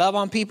gathering. Love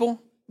on people.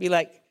 Be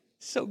like,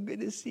 so good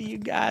to see you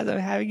guys. I'm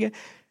having a...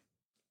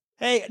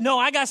 Hey, no,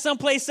 I got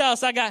someplace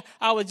else.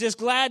 I was just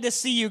glad to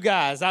see you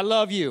guys. I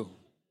love you.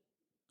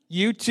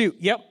 You too.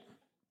 Yep.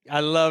 I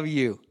love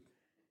you.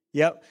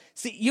 Yep.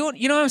 See, you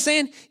know what I'm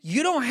saying?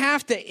 You don't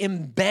have to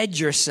embed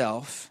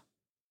yourself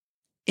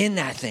in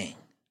that thing.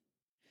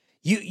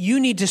 You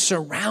need to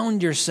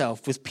surround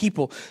yourself with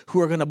people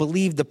who are going to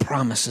believe the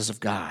promises of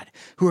God,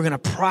 who are going to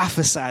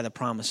prophesy the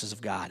promises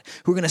of God,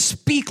 who are going to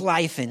speak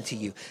life into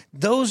you.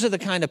 Those are the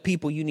kind of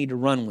people you need to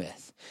run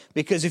with.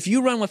 Because if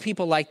you run with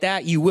people like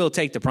that, you will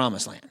take the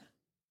promised land.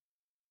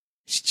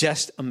 It's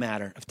just a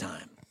matter of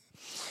time.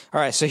 All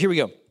right, so here we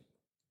go.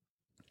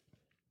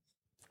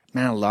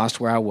 Man, I lost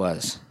where I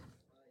was.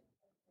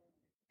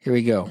 Here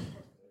we go. All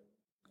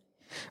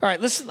right,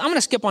 I'm going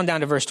to skip on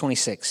down to verse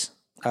 26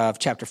 of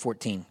chapter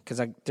 14,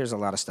 because there's a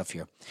lot of stuff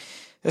here.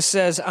 It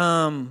says,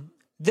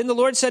 Then the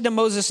Lord said to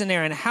Moses and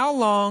Aaron, how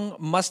long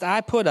must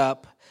I put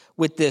up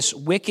with this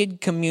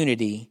wicked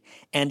community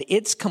and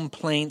its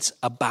complaints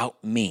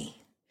about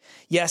me?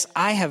 Yes,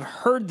 I have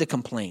heard the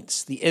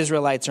complaints the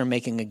Israelites are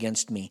making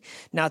against me.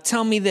 Now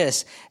tell me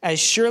this, as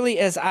surely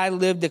as I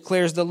live,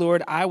 declares the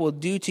Lord, I will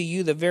do to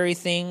you the very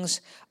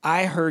things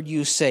I heard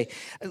you say.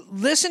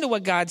 Listen to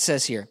what God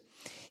says here.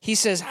 He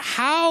says,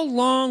 how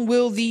long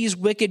will these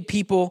wicked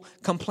people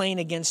complain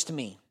against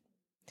me?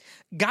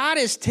 God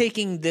is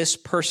taking this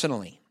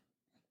personally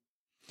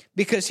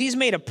because he's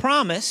made a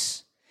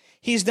promise.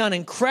 He's done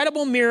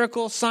incredible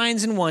miracles,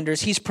 signs, and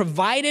wonders. He's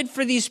provided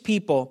for these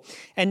people,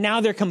 and now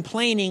they're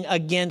complaining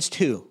against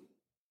who?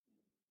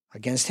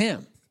 Against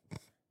him.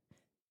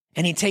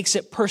 And he takes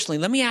it personally.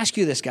 Let me ask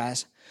you this,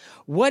 guys.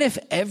 What if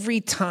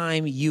every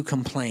time you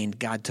complained,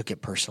 God took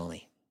it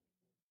personally?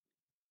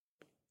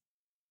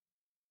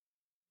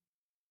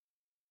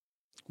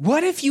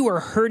 What if you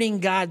are hurting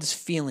God's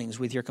feelings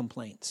with your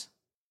complaints?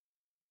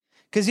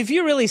 Because if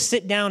you really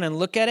sit down and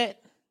look at it,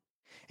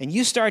 and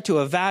you start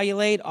to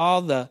evaluate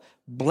all the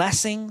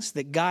blessings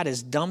that God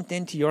has dumped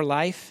into your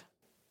life,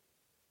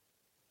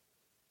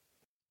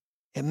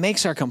 it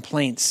makes our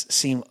complaints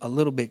seem a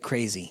little bit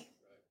crazy.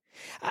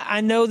 I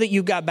know that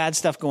you've got bad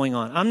stuff going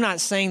on. I'm not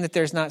saying that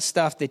there's not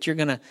stuff that you're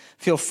going to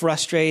feel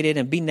frustrated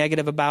and be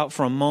negative about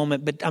for a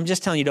moment, but I'm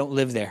just telling you, don't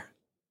live there.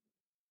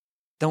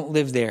 Don't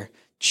live there.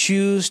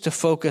 Choose to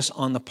focus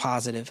on the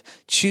positive.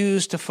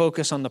 Choose to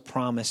focus on the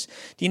promise.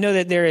 Do you know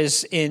that there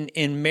is,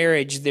 in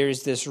marriage,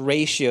 there's this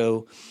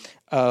ratio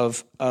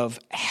of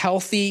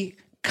healthy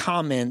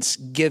comments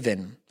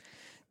given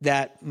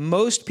that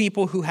most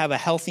people who have a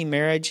healthy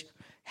marriage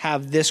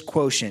have this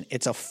quotient.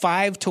 It's a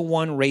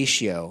 5-to-1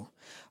 ratio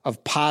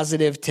of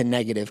positive to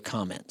negative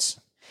comments.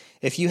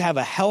 If you have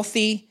a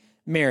healthy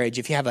marriage,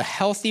 if you have a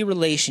healthy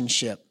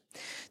relationship,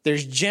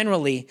 there's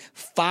generally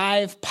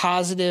 5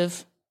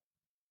 positive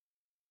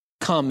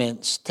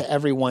comments to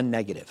every 1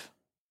 negative.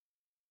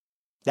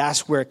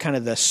 That's where kind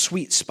of the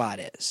sweet spot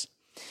is.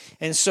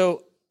 And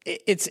so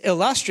it's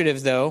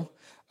illustrative, though,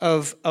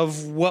 of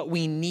what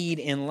we need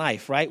in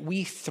life, right?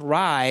 We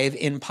thrive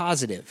in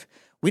positive.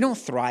 We don't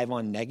thrive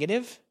on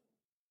negative.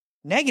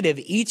 Negative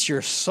eats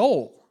your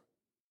soul.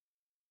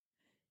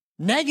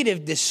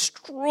 Negative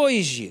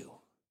destroys you.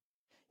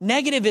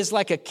 Negative is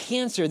like a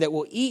cancer that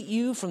will eat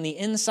you from the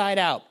inside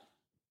out.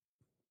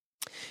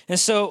 And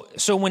so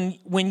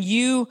when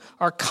you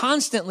are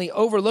constantly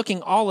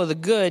overlooking all of the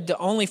good to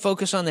only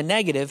focus on the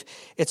negative,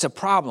 it's a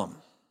problem.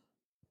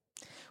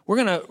 We're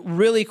going to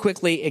really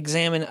quickly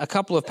examine a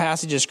couple of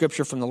passages of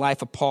scripture from the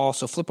life of Paul.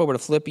 So flip over to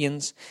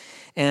Philippians.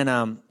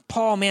 And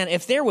Paul, man,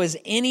 if there was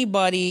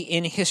anybody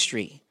in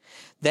history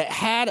that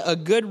had a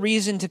good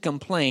reason to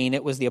complain,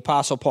 it was the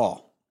Apostle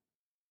Paul.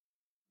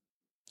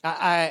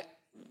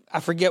 I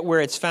forget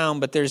where it's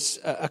found, but there's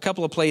a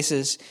couple of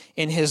places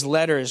in his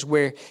letters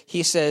where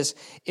he says,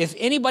 if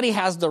anybody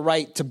has the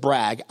right to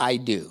brag, I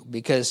do,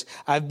 because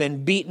I've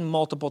been beaten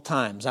multiple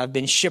times. I've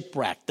been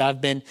shipwrecked.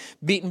 I've been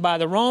beaten by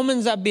the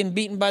Romans. I've been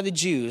beaten by the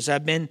Jews.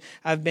 I've been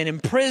in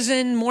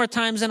prison more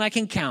times than I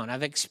can count.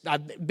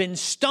 I've been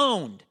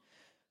stoned,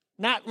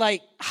 not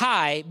like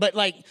high, but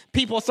like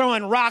people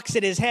throwing rocks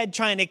at his head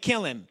trying to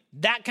kill him.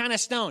 That kind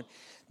of stone.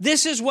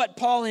 This is what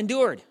Paul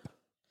endured.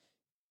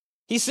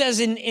 He says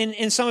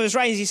in some of his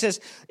writings, he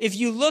says, if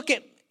you look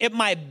at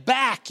my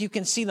back, you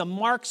can see the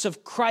marks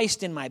of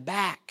Christ in my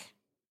back.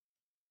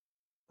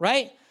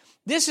 Right?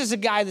 This is a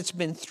guy that's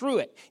been through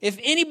it. If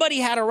anybody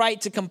had a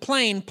right to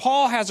complain,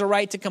 Paul has a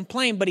right to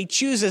complain, but he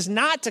chooses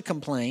not to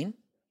complain.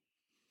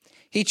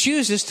 He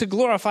chooses to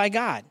glorify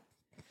God.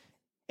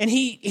 And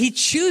he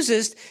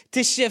chooses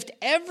to shift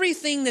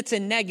everything that's a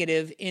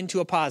negative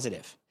into a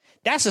positive.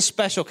 That's a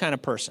special kind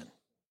of person.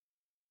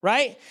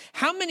 Right?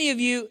 How many of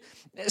you...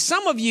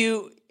 Some of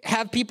you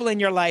have people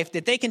in your life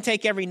that they can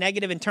take every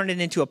negative and turn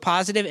it into a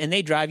positive, and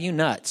they drive you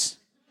nuts.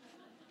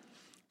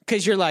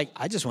 Because you're like,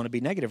 I just want to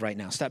be negative right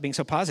now. Stop being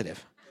so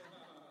positive.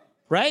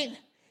 Right?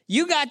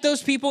 You got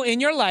those people in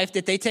your life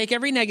that they take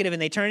every negative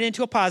and they turn it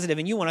into a positive,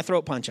 and you want to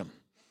throat punch them.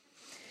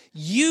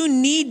 You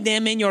need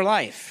them in your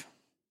life.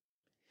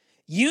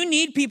 You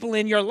need people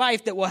in your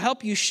life that will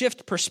help you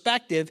shift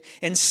perspective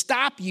and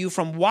stop you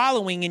from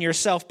wallowing in your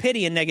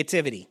self-pity and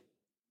negativity.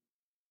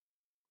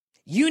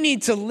 You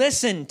need to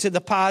listen to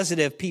the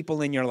positive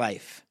people in your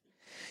life.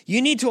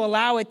 You need to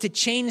allow it to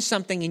change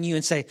something in you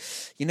and say,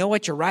 you know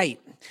what, you're right.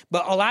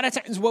 But a lot of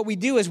times what we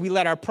do is we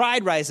let our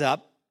pride rise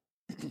up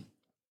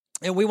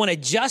and we want to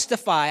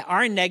justify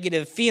our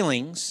negative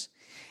feelings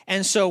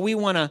And so we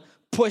want to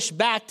push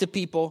back to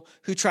people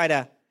who try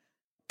to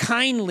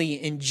kindly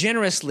and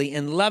generously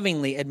and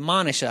lovingly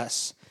admonish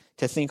us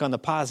to think on the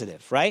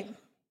positive, right?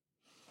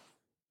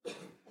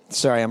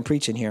 Sorry, I'm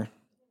preaching here.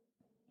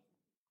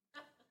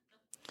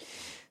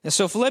 And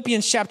so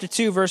Philippians chapter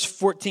 2, verse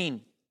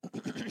 14.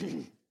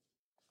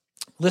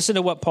 Listen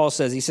to what Paul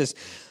says. He says,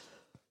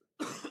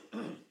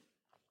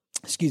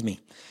 excuse me.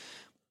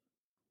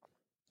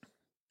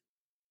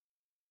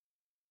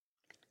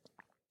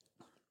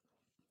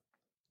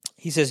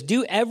 He says,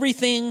 do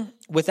everything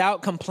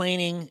without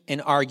complaining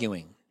and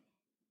arguing,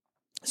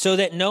 so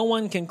that no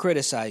one can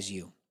criticize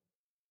you.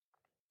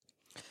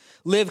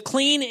 Live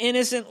clean,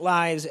 innocent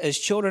lives as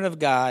children of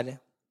God,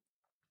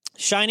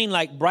 shining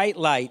like bright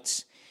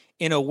lights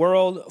in a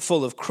world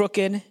full of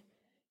crooked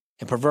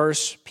and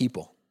perverse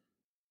people.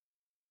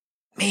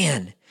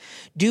 Man,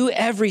 do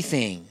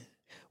everything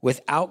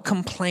without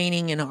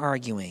complaining and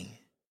arguing,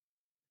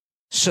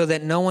 so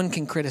that no one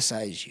can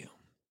criticize you.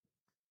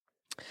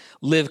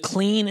 Live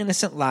clean,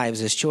 innocent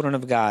lives as children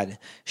of God,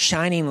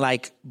 shining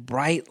like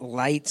bright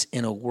lights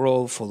in a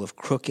world full of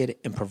crooked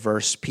and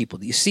perverse people.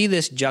 Do you see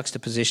this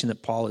juxtaposition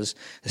that Paul is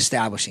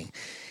establishing?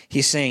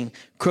 He's saying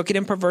crooked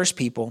and perverse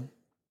people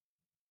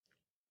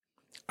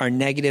are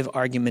negative,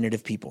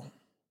 argumentative people.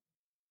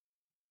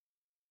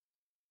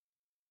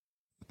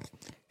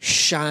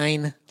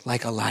 Shine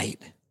like a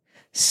light.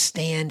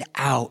 Stand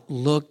out.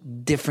 Look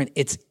different.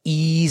 It's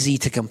easy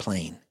to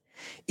complain.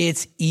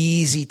 It's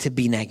easy to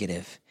be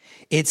negative.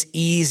 It's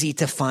easy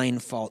to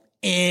find fault.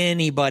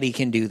 Anybody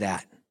can do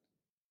that.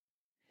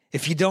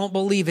 If you don't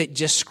believe it,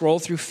 just scroll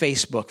through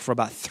Facebook for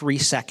about 3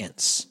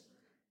 seconds.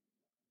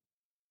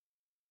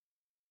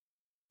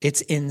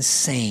 It's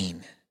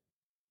insane.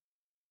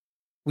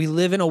 We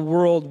live in a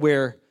world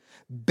where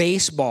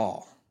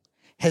baseball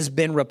has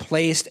been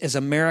replaced as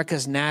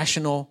America's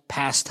national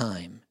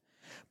pastime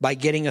by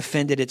getting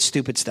offended at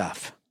stupid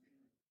stuff.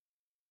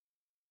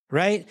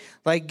 Right?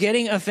 Like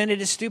getting offended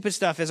at stupid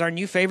stuff is our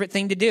new favorite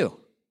thing to do.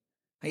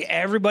 Like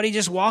everybody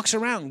just walks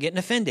around getting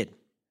offended,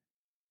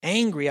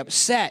 angry,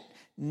 upset,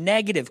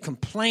 negative,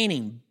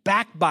 complaining,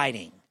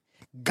 backbiting,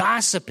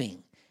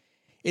 gossiping.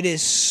 It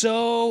is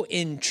so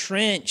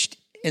entrenched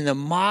in the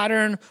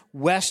modern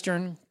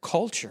Western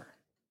culture,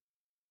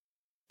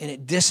 and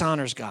it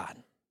dishonors God.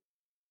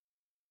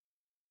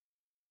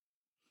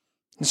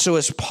 And so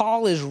as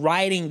Paul is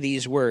writing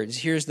these words,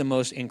 here's the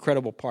most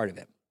incredible part of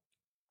it.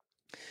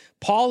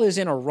 Paul is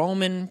in a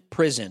Roman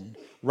prison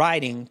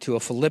writing to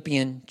a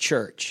Philippian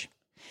church.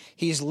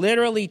 He's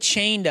literally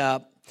chained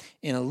up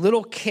in a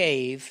little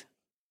cave.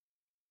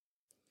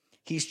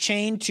 He's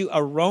chained to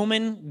a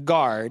Roman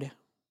guard.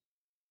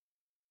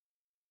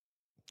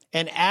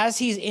 And as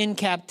he's in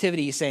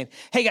captivity, he's saying,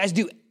 hey guys,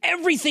 do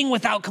everything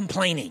without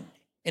complaining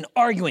and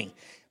arguing.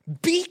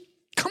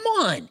 Come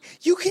on,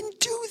 you can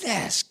do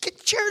this.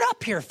 Get cheered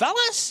up here,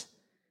 fellas.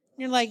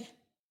 And you're like,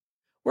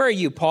 where are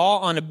you,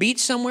 Paul? On a beach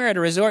somewhere at a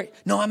resort?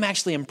 No, I'm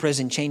actually in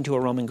prison, chained to a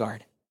Roman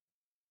guard.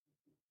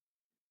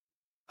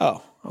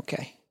 Oh,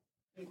 okay.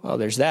 Well,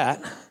 there's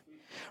that,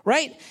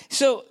 right?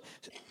 So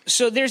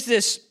there's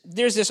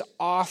this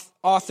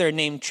author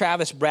named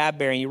Travis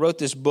Bradbury. He wrote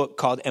this book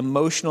called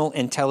Emotional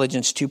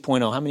Intelligence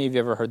 2.0. How many of you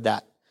ever heard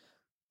that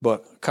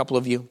book? A couple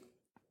of you.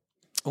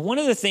 One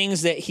of the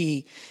things that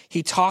he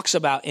talks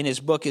about in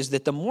his book is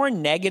that the more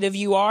negative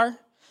you are,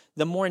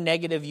 the more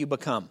negative you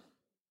become.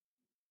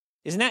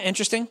 Isn't that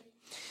interesting?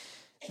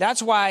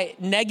 That's why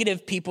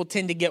negative people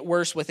tend to get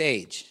worse with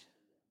age,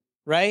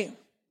 right?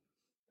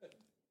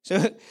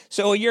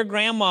 So your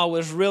grandma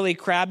was really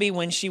crabby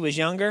when she was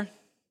younger,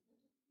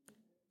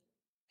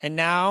 and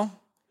now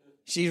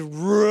she's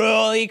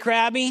really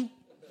crabby?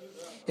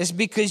 It's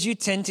because you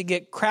tend to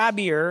get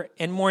crabbier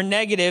and more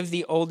negative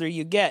the older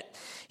you get.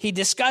 He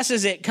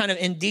discusses it kind of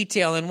in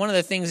detail, and one of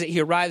the things that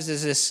he arrives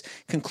is this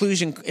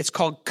conclusion. It's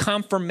called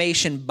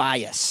confirmation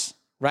bias,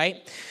 right?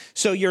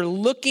 So you're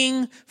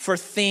looking for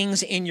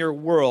things in your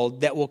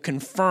world that will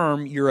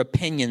confirm your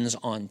opinions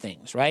on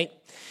things, right?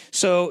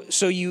 So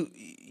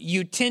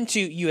you tend to,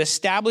 you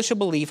establish a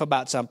belief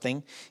about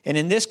something, and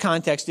in this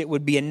context, it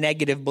would be a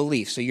negative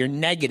belief. So you're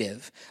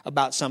negative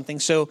about something.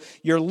 So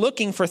you're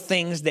looking for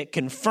things that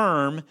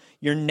confirm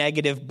your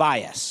negative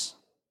bias,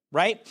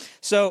 right?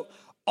 So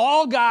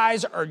all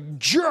guys are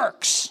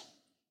jerks.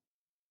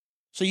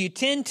 So you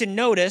tend to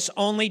notice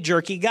only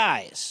jerky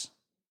guys,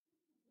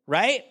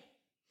 right?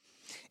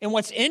 And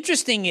what's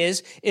interesting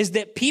is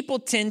that people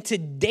tend to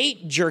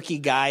date jerky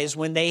guys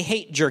when they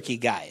hate jerky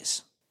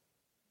guys.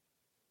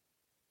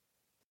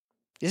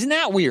 Isn't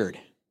that weird?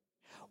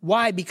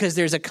 Why? Because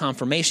there's a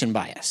confirmation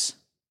bias.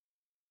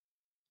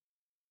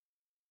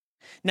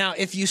 Now,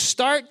 if you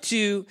start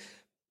to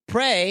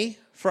pray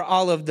for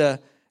all of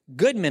the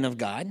good men of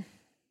God,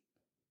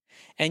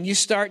 and you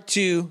start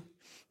to,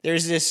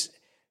 there's this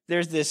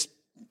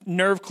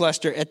nerve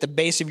cluster at the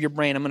base of your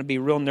brain. I'm going to be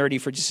real nerdy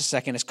for just a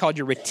second. It's called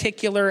your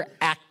reticular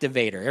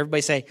activator.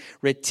 Everybody say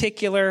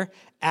reticular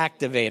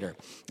activator,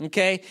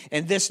 okay?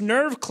 And this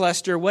nerve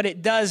cluster, what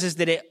it does is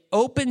that it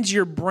opens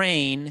your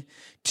brain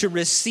to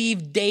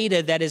receive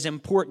data that is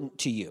important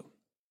to you,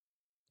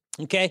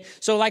 okay?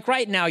 So like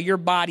right now, your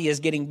body is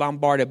getting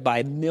bombarded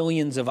by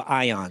millions of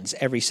ions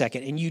every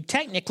second, and you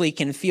technically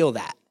can feel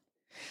that.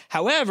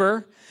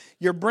 However,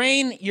 your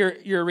brain, your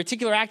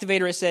reticular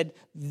activator has said,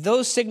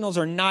 those signals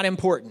are not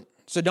important,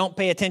 so don't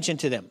pay attention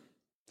to them.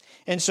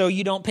 And so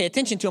you don't pay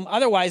attention to them,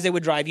 otherwise they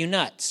would drive you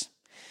nuts.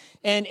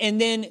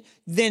 And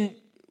then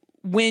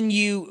when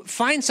you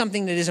find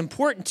something that is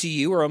important to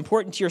you or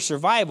important to your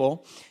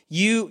survival,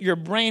 your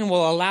brain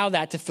will allow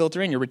that to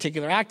filter in. Your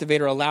reticular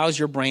activator allows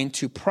your brain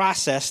to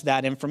process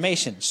that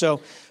information. So,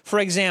 for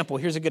example,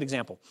 here's a good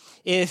example.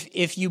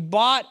 If you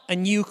bought a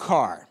new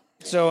car,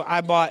 so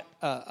I bought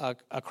a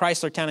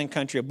Chrysler Town &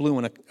 Country, a blue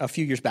one, a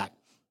few years back.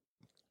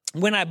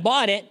 When I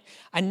bought it,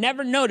 I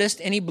never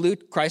noticed any blue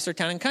Chrysler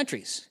Town &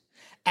 Countries.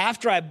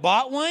 After I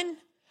bought one,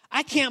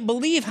 I can't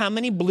believe how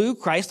many blue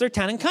Chrysler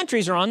Town &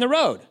 Countries are on the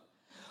road.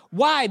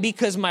 Why?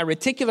 Because my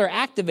reticular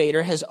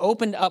activator has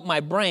opened up my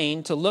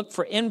brain to look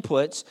for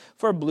inputs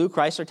for blue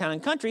Chrysler Town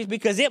 & Countries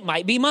because it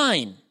might be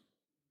mine,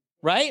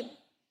 right?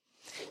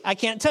 I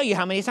can't tell you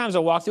how many times I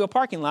walked through a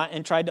parking lot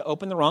and tried to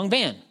open the wrong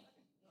van.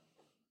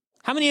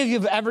 How many of you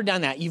have ever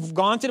done that? You've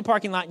gone to the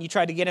parking lot and you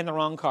tried to get in the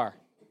wrong car,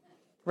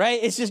 right?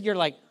 It's just, you're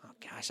like, oh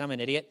gosh, I'm an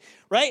idiot,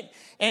 right?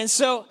 And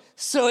so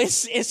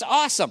it's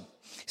awesome.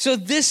 So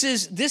this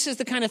is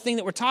the kind of thing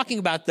that we're talking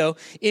about, though.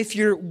 If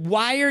you're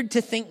wired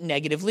to think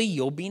negatively,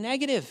 you'll be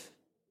negative.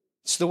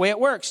 It's the way it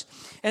works.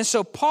 And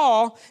so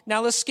Paul,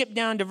 now let's skip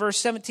down to verse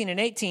 17 and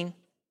 18.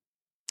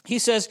 He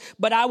says,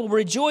 but I will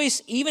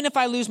rejoice even if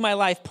I lose my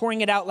life,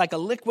 pouring it out like a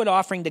liquid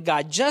offering to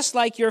God, just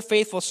like your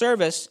faithful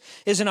service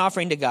is an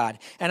offering to God.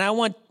 And I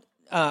want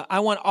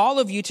all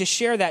of you to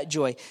share that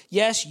joy.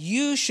 Yes,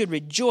 you should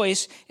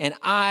rejoice, and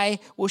I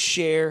will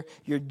share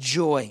your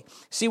joy.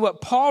 See, what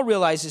Paul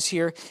realizes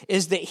here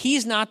is that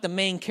he's not the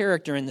main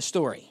character in the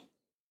story.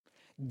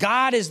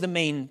 God is the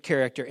main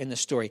character in the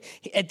story.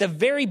 At the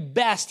very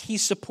best,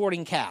 he's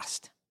supporting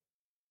cast,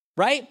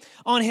 right?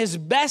 On his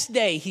best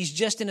day, he's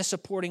just in a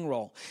supporting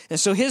role. And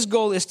so his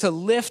goal is to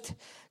lift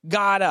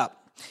God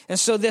up. And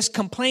so this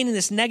complaining,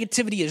 this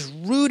negativity is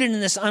rooted in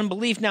this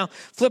unbelief. Now,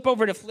 flip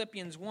over to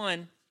Philippians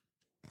 1.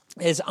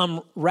 As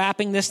I'm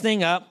wrapping this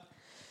thing up,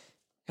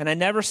 and I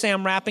never say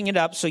I'm wrapping it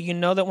up, so you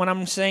know that when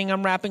I'm saying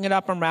I'm wrapping it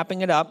up, I'm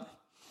wrapping it up.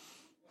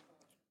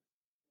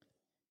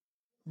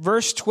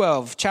 Verse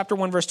 12, chapter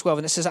 1, verse 12,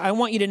 and it says, I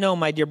want you to know,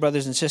 my dear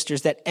brothers and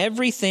sisters, that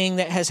everything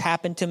that has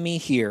happened to me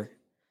here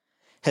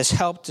has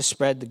helped to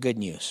spread the good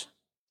news.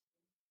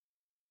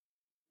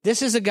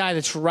 This is a guy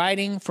that's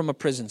writing from a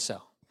prison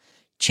cell,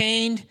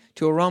 chained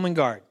to a Roman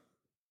guard.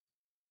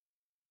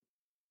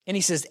 And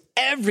he says,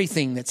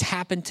 everything that's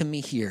happened to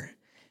me here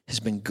has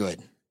been good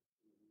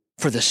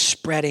for the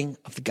spreading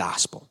of the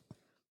gospel.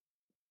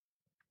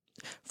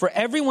 For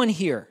everyone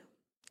here,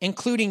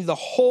 including the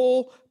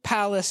whole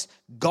palace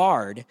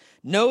guard,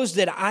 knows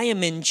that I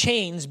am in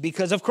chains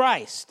because of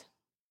Christ.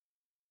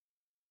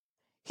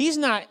 He's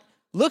not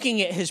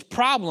looking at his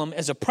problem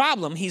as a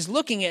problem. He's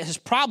looking at his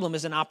problem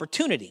as an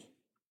opportunity.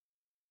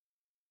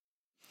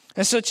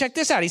 And so check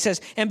this out. He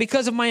says, and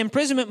because of my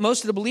imprisonment,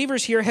 most of the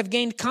believers here have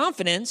gained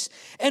confidence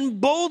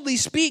and boldly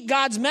speak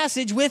God's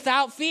message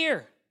without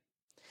fear.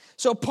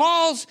 So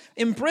Paul's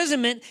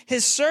imprisonment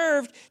has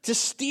served to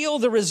steel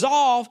the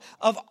resolve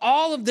of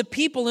all of the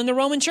people in the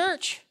Roman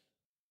church.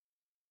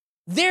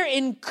 They're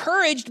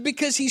encouraged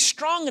because he's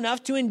strong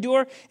enough to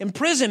endure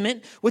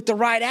imprisonment with the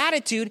right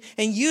attitude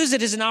and use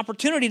it as an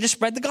opportunity to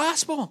spread the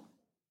gospel.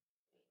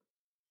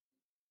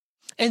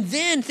 And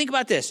then think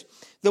about this.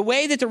 The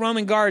way that the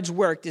Roman guards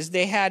worked is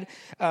they had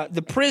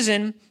the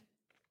prison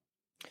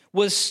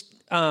was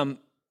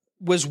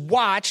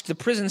watched, the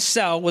prison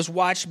cell was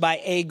watched by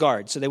a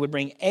guard. So they would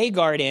bring a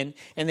guard in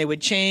and they would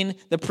chain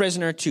the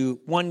prisoner to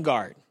one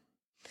guard.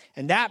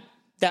 And that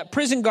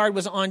prison guard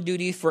was on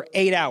duty for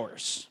 8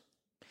 hours.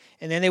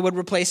 And then they would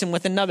replace him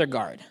with another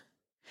guard.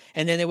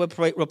 And then they would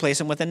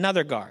replace him with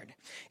another guard.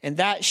 And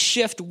that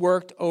shift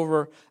worked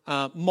over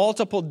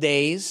multiple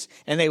days,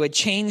 and they would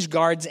change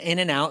guards in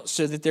and out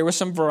so that there was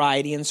some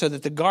variety and so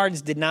that the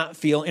guards did not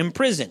feel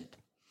imprisoned.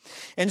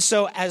 And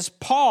so as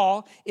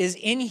Paul is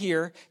in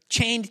here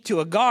chained to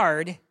a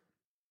guard,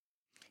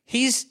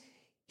 he's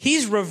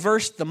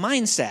reversed the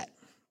mindset,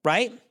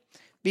 right?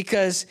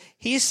 Because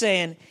he's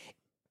saying,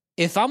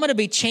 if I'm going to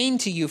be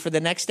chained to you for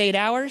the next 8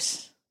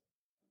 hours,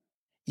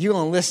 you're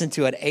going to listen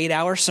to an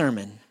 8-hour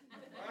sermon.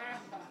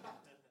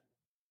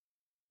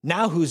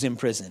 Now who's in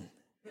prison?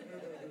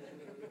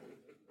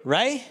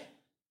 Right?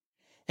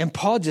 And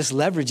Paul just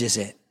leverages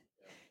it.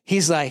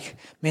 He's like,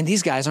 man,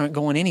 these guys aren't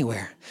going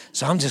anywhere.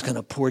 So I'm just going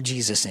to pour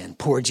Jesus in,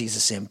 pour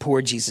Jesus in,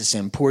 pour Jesus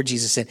in, pour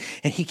Jesus in.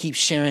 And he keeps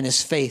sharing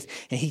his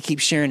faith, and he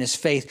keeps sharing his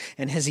faith.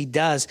 And as he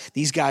does,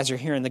 these guys are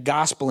hearing the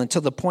gospel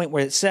until the point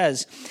where it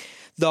says,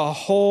 the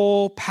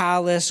whole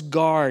palace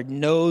guard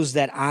knows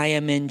that I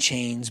am in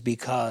chains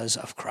because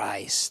of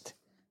Christ.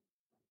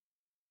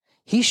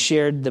 He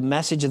shared the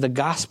message of the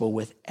gospel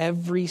with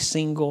every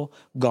single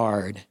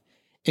guard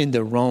in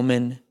the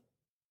Roman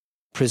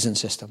prison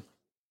system.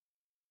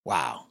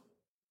 Wow.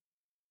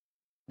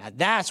 Now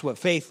that's what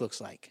faith looks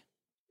like,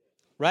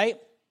 right?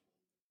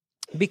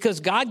 Because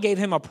God gave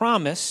him a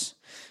promise.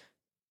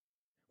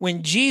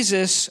 When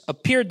Jesus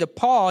appeared to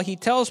Paul, he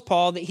tells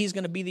Paul that he's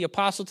going to be the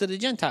apostle to the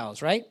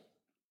Gentiles, right?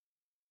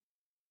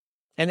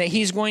 And that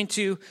he's going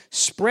to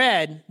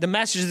spread the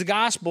message of the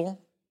gospel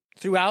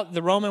throughout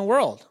the Roman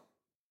world.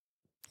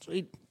 So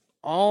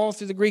all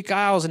through the Greek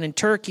Isles and in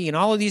Turkey and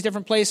all of these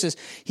different places,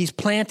 he's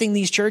planting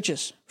these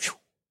churches.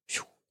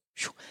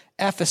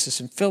 Ephesus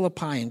and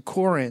Philippi and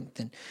Corinth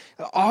and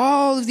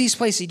all of these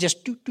places. He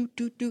just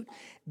do.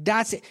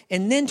 That's it.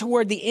 And then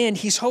toward the end,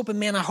 he's hoping,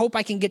 man, I hope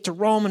I can get to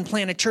Rome and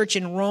plant a church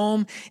in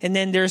Rome. And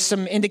then there's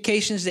some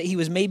indications that he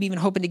was maybe even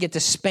hoping to get to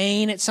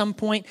Spain at some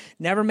point.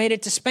 Never made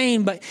it to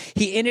Spain, but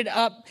he ended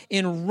up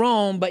in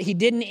Rome. But he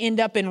didn't end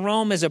up in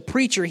Rome as a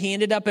preacher. He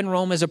ended up in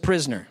Rome as a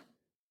prisoner.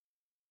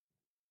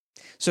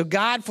 So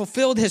God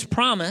fulfilled his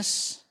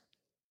promise.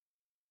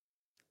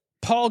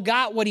 Paul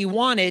got what he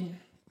wanted,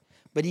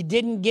 but he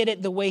didn't get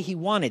it the way he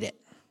wanted it.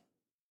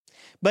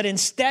 But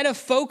instead of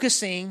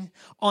focusing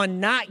on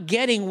not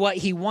getting what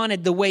he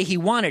wanted the way he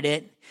wanted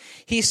it,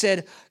 he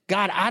said,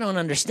 God, I don't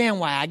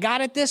understand why I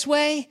got it this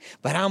way,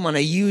 but I'm going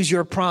to use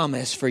your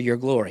promise for your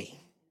glory.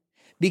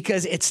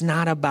 Because it's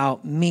not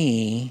about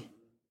me,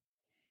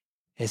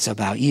 it's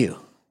about you.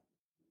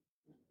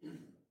 You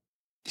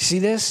see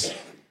this?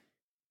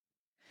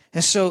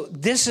 And so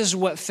this is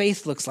what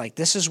faith looks like.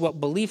 This is what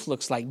belief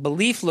looks like.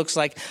 Belief looks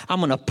like I'm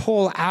going to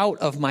pull out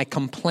of my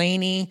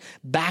complaining,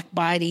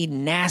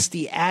 backbiting,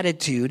 nasty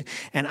attitude,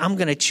 and I'm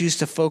going to choose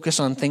to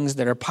focus on things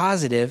that are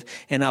positive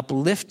and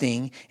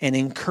uplifting and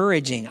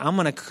encouraging. I'm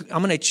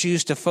going to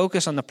choose to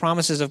focus on the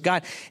promises of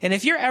God. And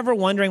if you're ever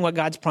wondering what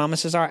God's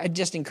promises are, I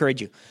just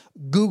encourage you.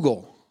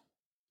 Google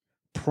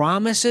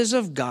promises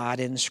of God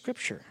in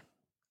Scripture.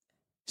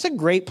 It's a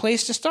great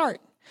place to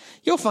start.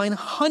 You'll find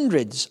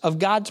hundreds of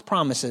God's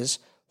promises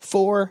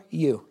for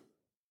you.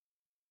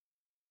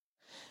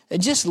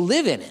 And just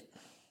live in it.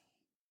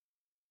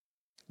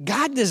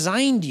 God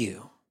designed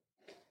you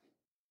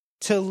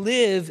to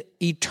live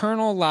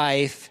eternal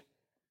life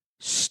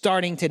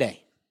starting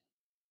today.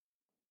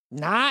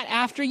 Not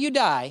after you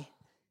die,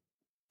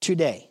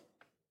 today.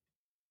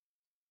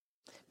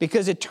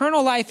 Because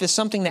eternal life is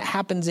something that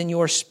happens in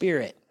your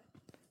spirit,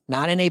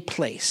 not in a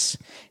place.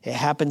 It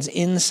happens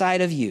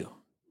inside of you.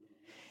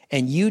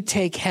 And you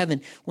take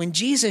heaven. When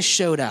Jesus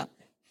showed up,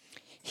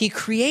 he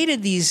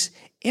created these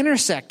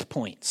intersect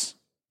points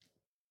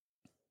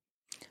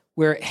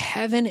where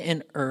heaven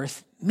and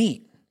earth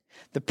meet.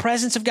 The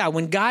presence of God.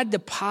 When God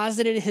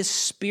deposited his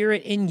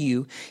spirit in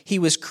you, he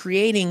was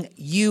creating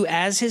you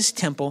as his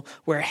temple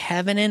where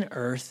heaven and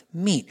earth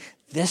meet.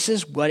 This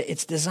is what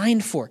it's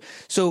designed for.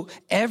 So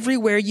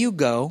everywhere you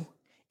go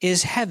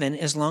is heaven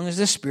as long as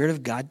the Spirit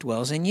of God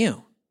dwells in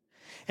you.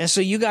 And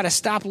so you got to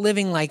stop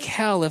living like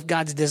hell if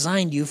God's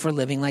designed you for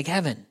living like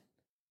heaven.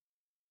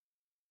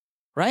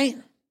 Right?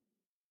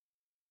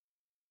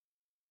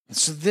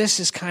 So this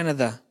is kind of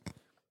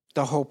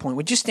the whole point.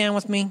 Would you stand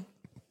with me?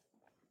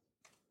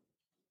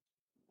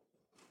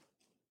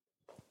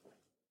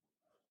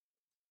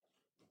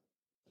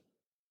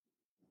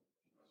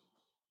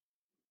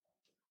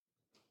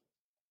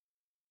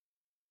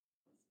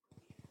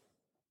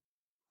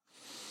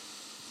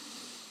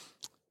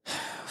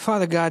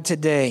 Father God,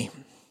 today,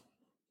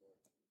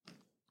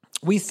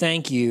 we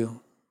thank you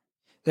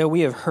that we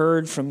have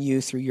heard from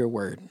you through your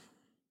word.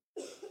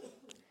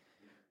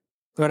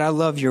 Lord, I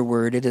love your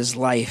word. It is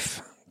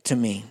life to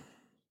me.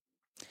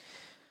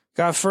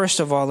 God, first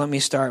of all, let me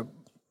start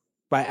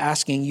by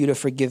asking you to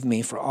forgive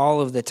me for all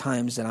of the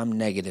times that I'm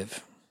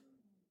negative.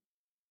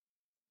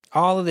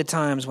 All of the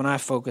times when I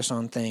focus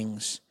on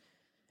things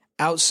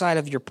outside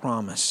of your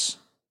promise,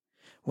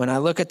 when I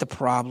look at the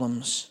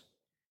problems,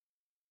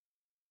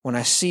 when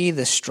I see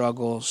the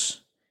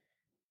struggles,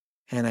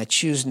 and I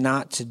choose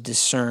not to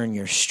discern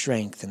your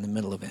strength in the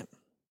middle of it.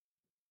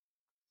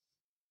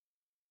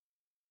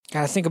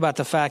 God, I think about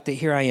the fact that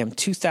here I am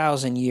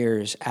 2,000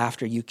 years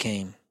after you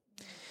came.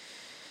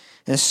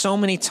 And so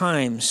many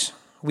times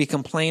we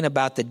complain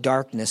about the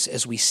darkness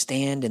as we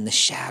stand in the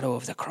shadow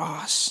of the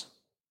cross.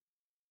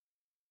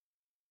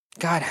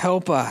 God,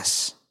 help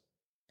us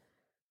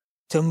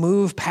to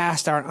move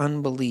past our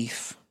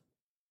unbelief.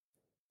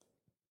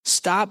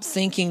 Stop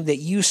thinking that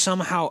you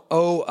somehow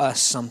owe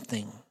us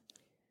something.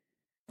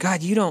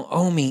 God, you don't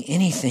owe me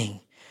anything.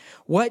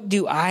 What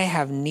do I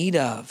have need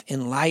of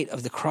in light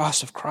of the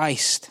cross of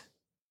Christ?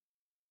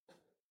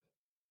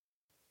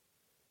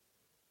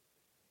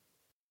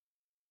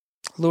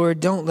 Lord,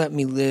 don't let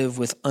me live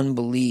with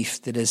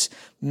unbelief that is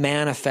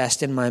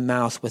manifest in my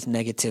mouth with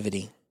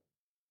negativity.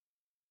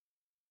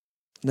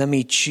 Let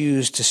me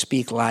choose to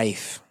speak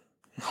life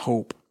and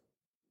hope.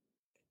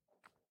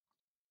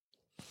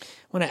 I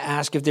want to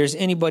ask if there's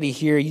anybody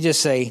here, you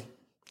just say,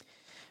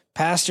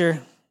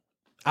 Pastor,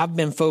 I've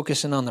been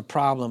focusing on the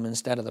problem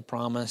instead of the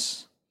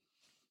promise.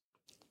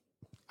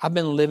 I've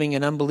been living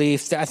in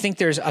unbelief. I think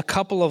there's a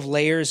couple of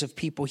layers of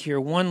people here.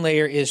 One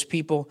layer is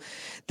people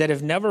that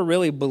have never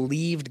really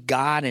believed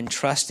God and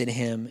trusted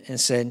him and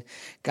said,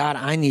 God,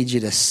 I need you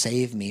to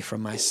save me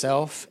from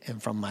myself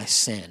and from my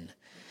sin.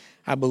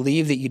 I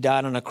believe that you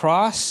died on a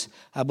cross.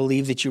 I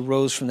believe that you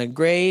rose from the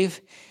grave,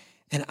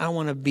 and I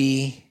want to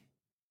be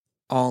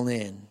all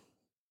in.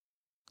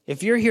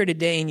 If you're here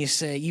today and you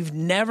say you've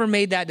never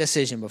made that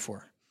decision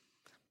before,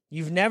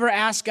 you've never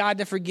asked God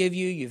to forgive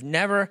you, you've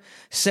never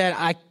said,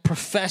 I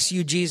profess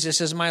you, Jesus,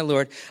 as my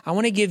Lord, I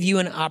want to give you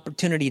an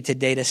opportunity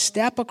today to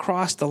step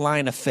across the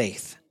line of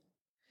faith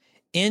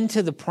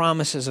into the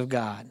promises of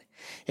God.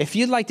 If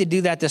you'd like to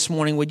do that this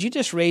morning, would you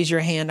just raise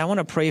your hand? I want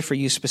to pray for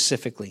you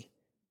specifically.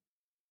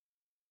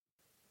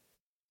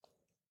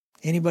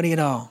 Anybody at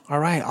all? All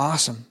right,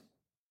 awesome.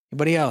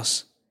 Anybody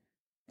else?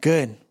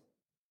 Good.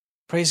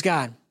 Praise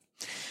God.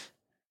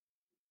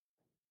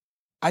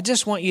 I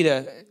just want you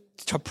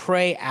to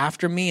pray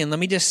after me. And let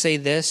me just say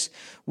this.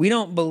 We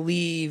don't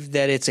believe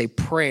that it's a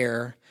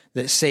prayer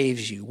that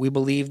saves you. We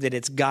believe that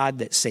it's God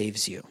that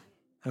saves you.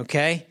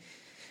 Okay?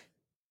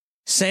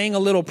 Saying a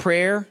little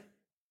prayer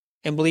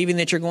and believing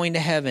that you're going to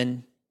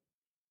heaven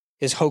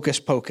is hocus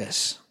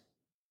pocus.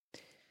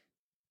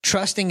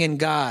 Trusting in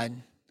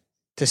God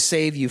to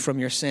save you from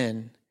your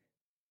sin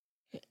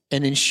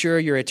and ensure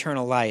your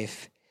eternal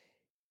life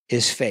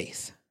is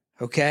faith.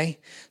 Okay?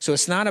 So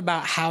it's not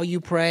about how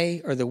you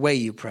pray or the way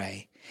you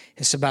pray.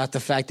 It's about the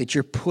fact that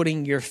you're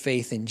putting your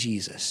faith in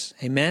Jesus.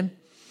 Amen?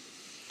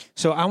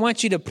 So I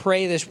want you to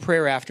pray this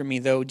prayer after me,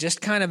 though, just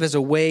kind of as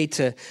a way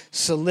to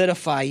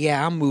solidify,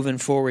 I'm moving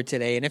forward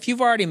today. And if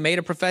you've already made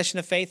a profession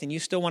of faith and you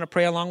still want to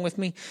pray along with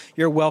me,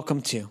 you're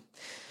welcome to.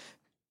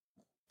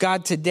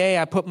 God, today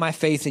I put my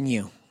faith in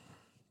you.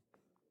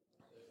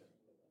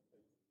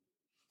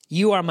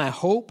 You are my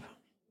hope.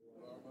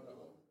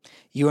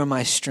 You are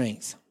my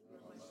strength.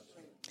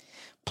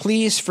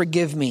 Please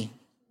forgive me.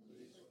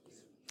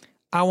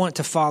 I want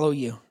to follow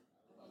you.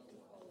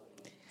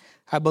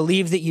 I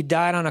believe that you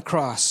died on a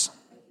cross.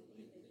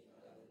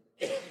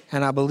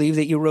 And I believe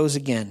that you rose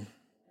again.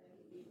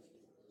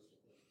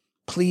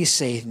 Please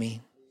save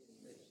me.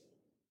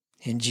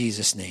 In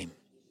Jesus' name.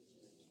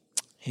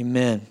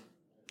 Amen.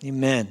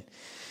 Amen.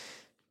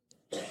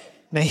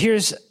 Now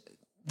here's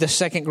the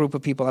second group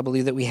of people I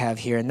believe that we have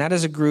here. And that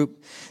is a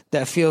group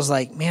that feels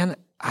like, man,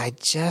 I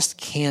just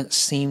can't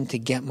seem to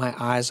get my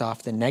eyes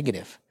off the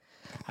negative.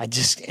 I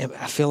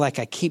feel like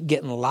I keep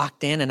getting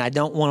locked in and I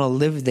don't want to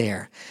live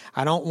there.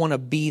 I don't want to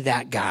be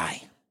that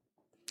guy.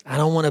 I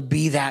don't want to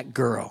be that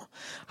girl.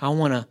 I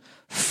want to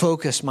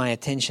focus my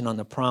attention on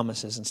the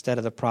promises instead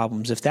of the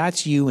problems. If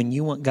that's you and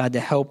you want God to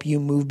help you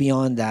move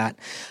beyond that,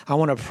 I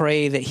want to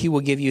pray that he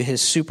will give you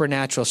his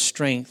supernatural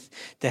strength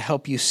to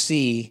help you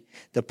see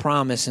the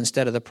promise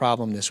instead of the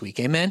problem this week.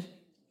 Amen?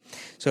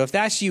 So if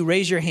that's you,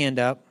 raise your hand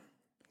up.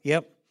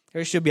 Yep.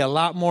 There should be a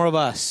lot more of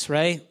us,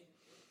 right?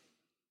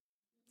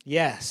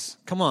 Yes.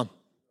 Come on.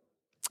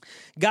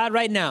 God,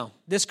 right now,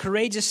 this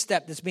courageous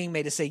step that's being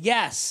made to say,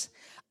 yes,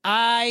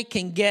 I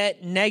can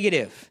get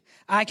negative.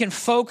 I can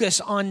focus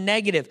on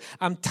negative.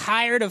 I'm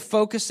tired of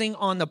focusing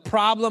on the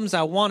problems.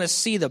 I want to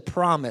see the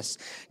promise.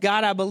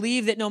 God, I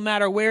believe that no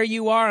matter where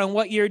you are and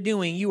what you're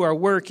doing, you are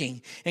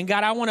working. And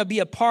God, I want to be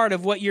a part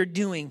of what you're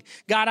doing.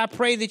 God, I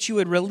pray that you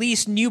would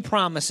release new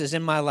promises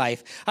in my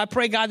life. I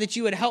pray, God, that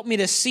you would help me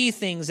to see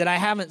things that I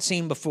haven't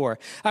seen before.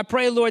 I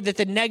pray, Lord, that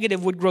the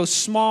negative would grow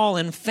small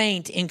and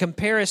faint in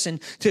comparison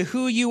to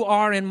who you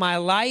are in my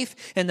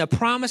life and the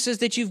promises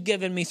that you've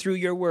given me through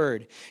your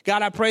word.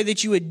 God, I pray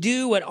that you would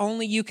do what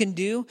only you can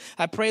do.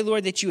 I pray,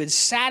 Lord, that you would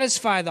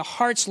satisfy the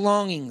heart's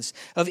longings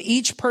of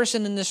each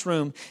person in this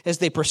room as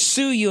they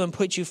pursue you and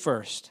put you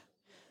first.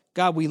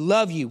 God, we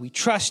love you. We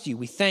trust you.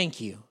 We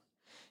thank you.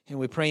 And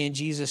we pray in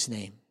Jesus'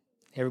 name.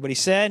 Everybody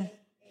said?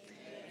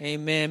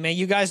 Amen. Man,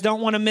 you guys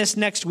don't want to miss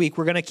next week.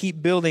 We're going to keep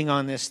building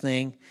on this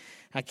thing.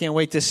 I can't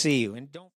wait to see you. And don't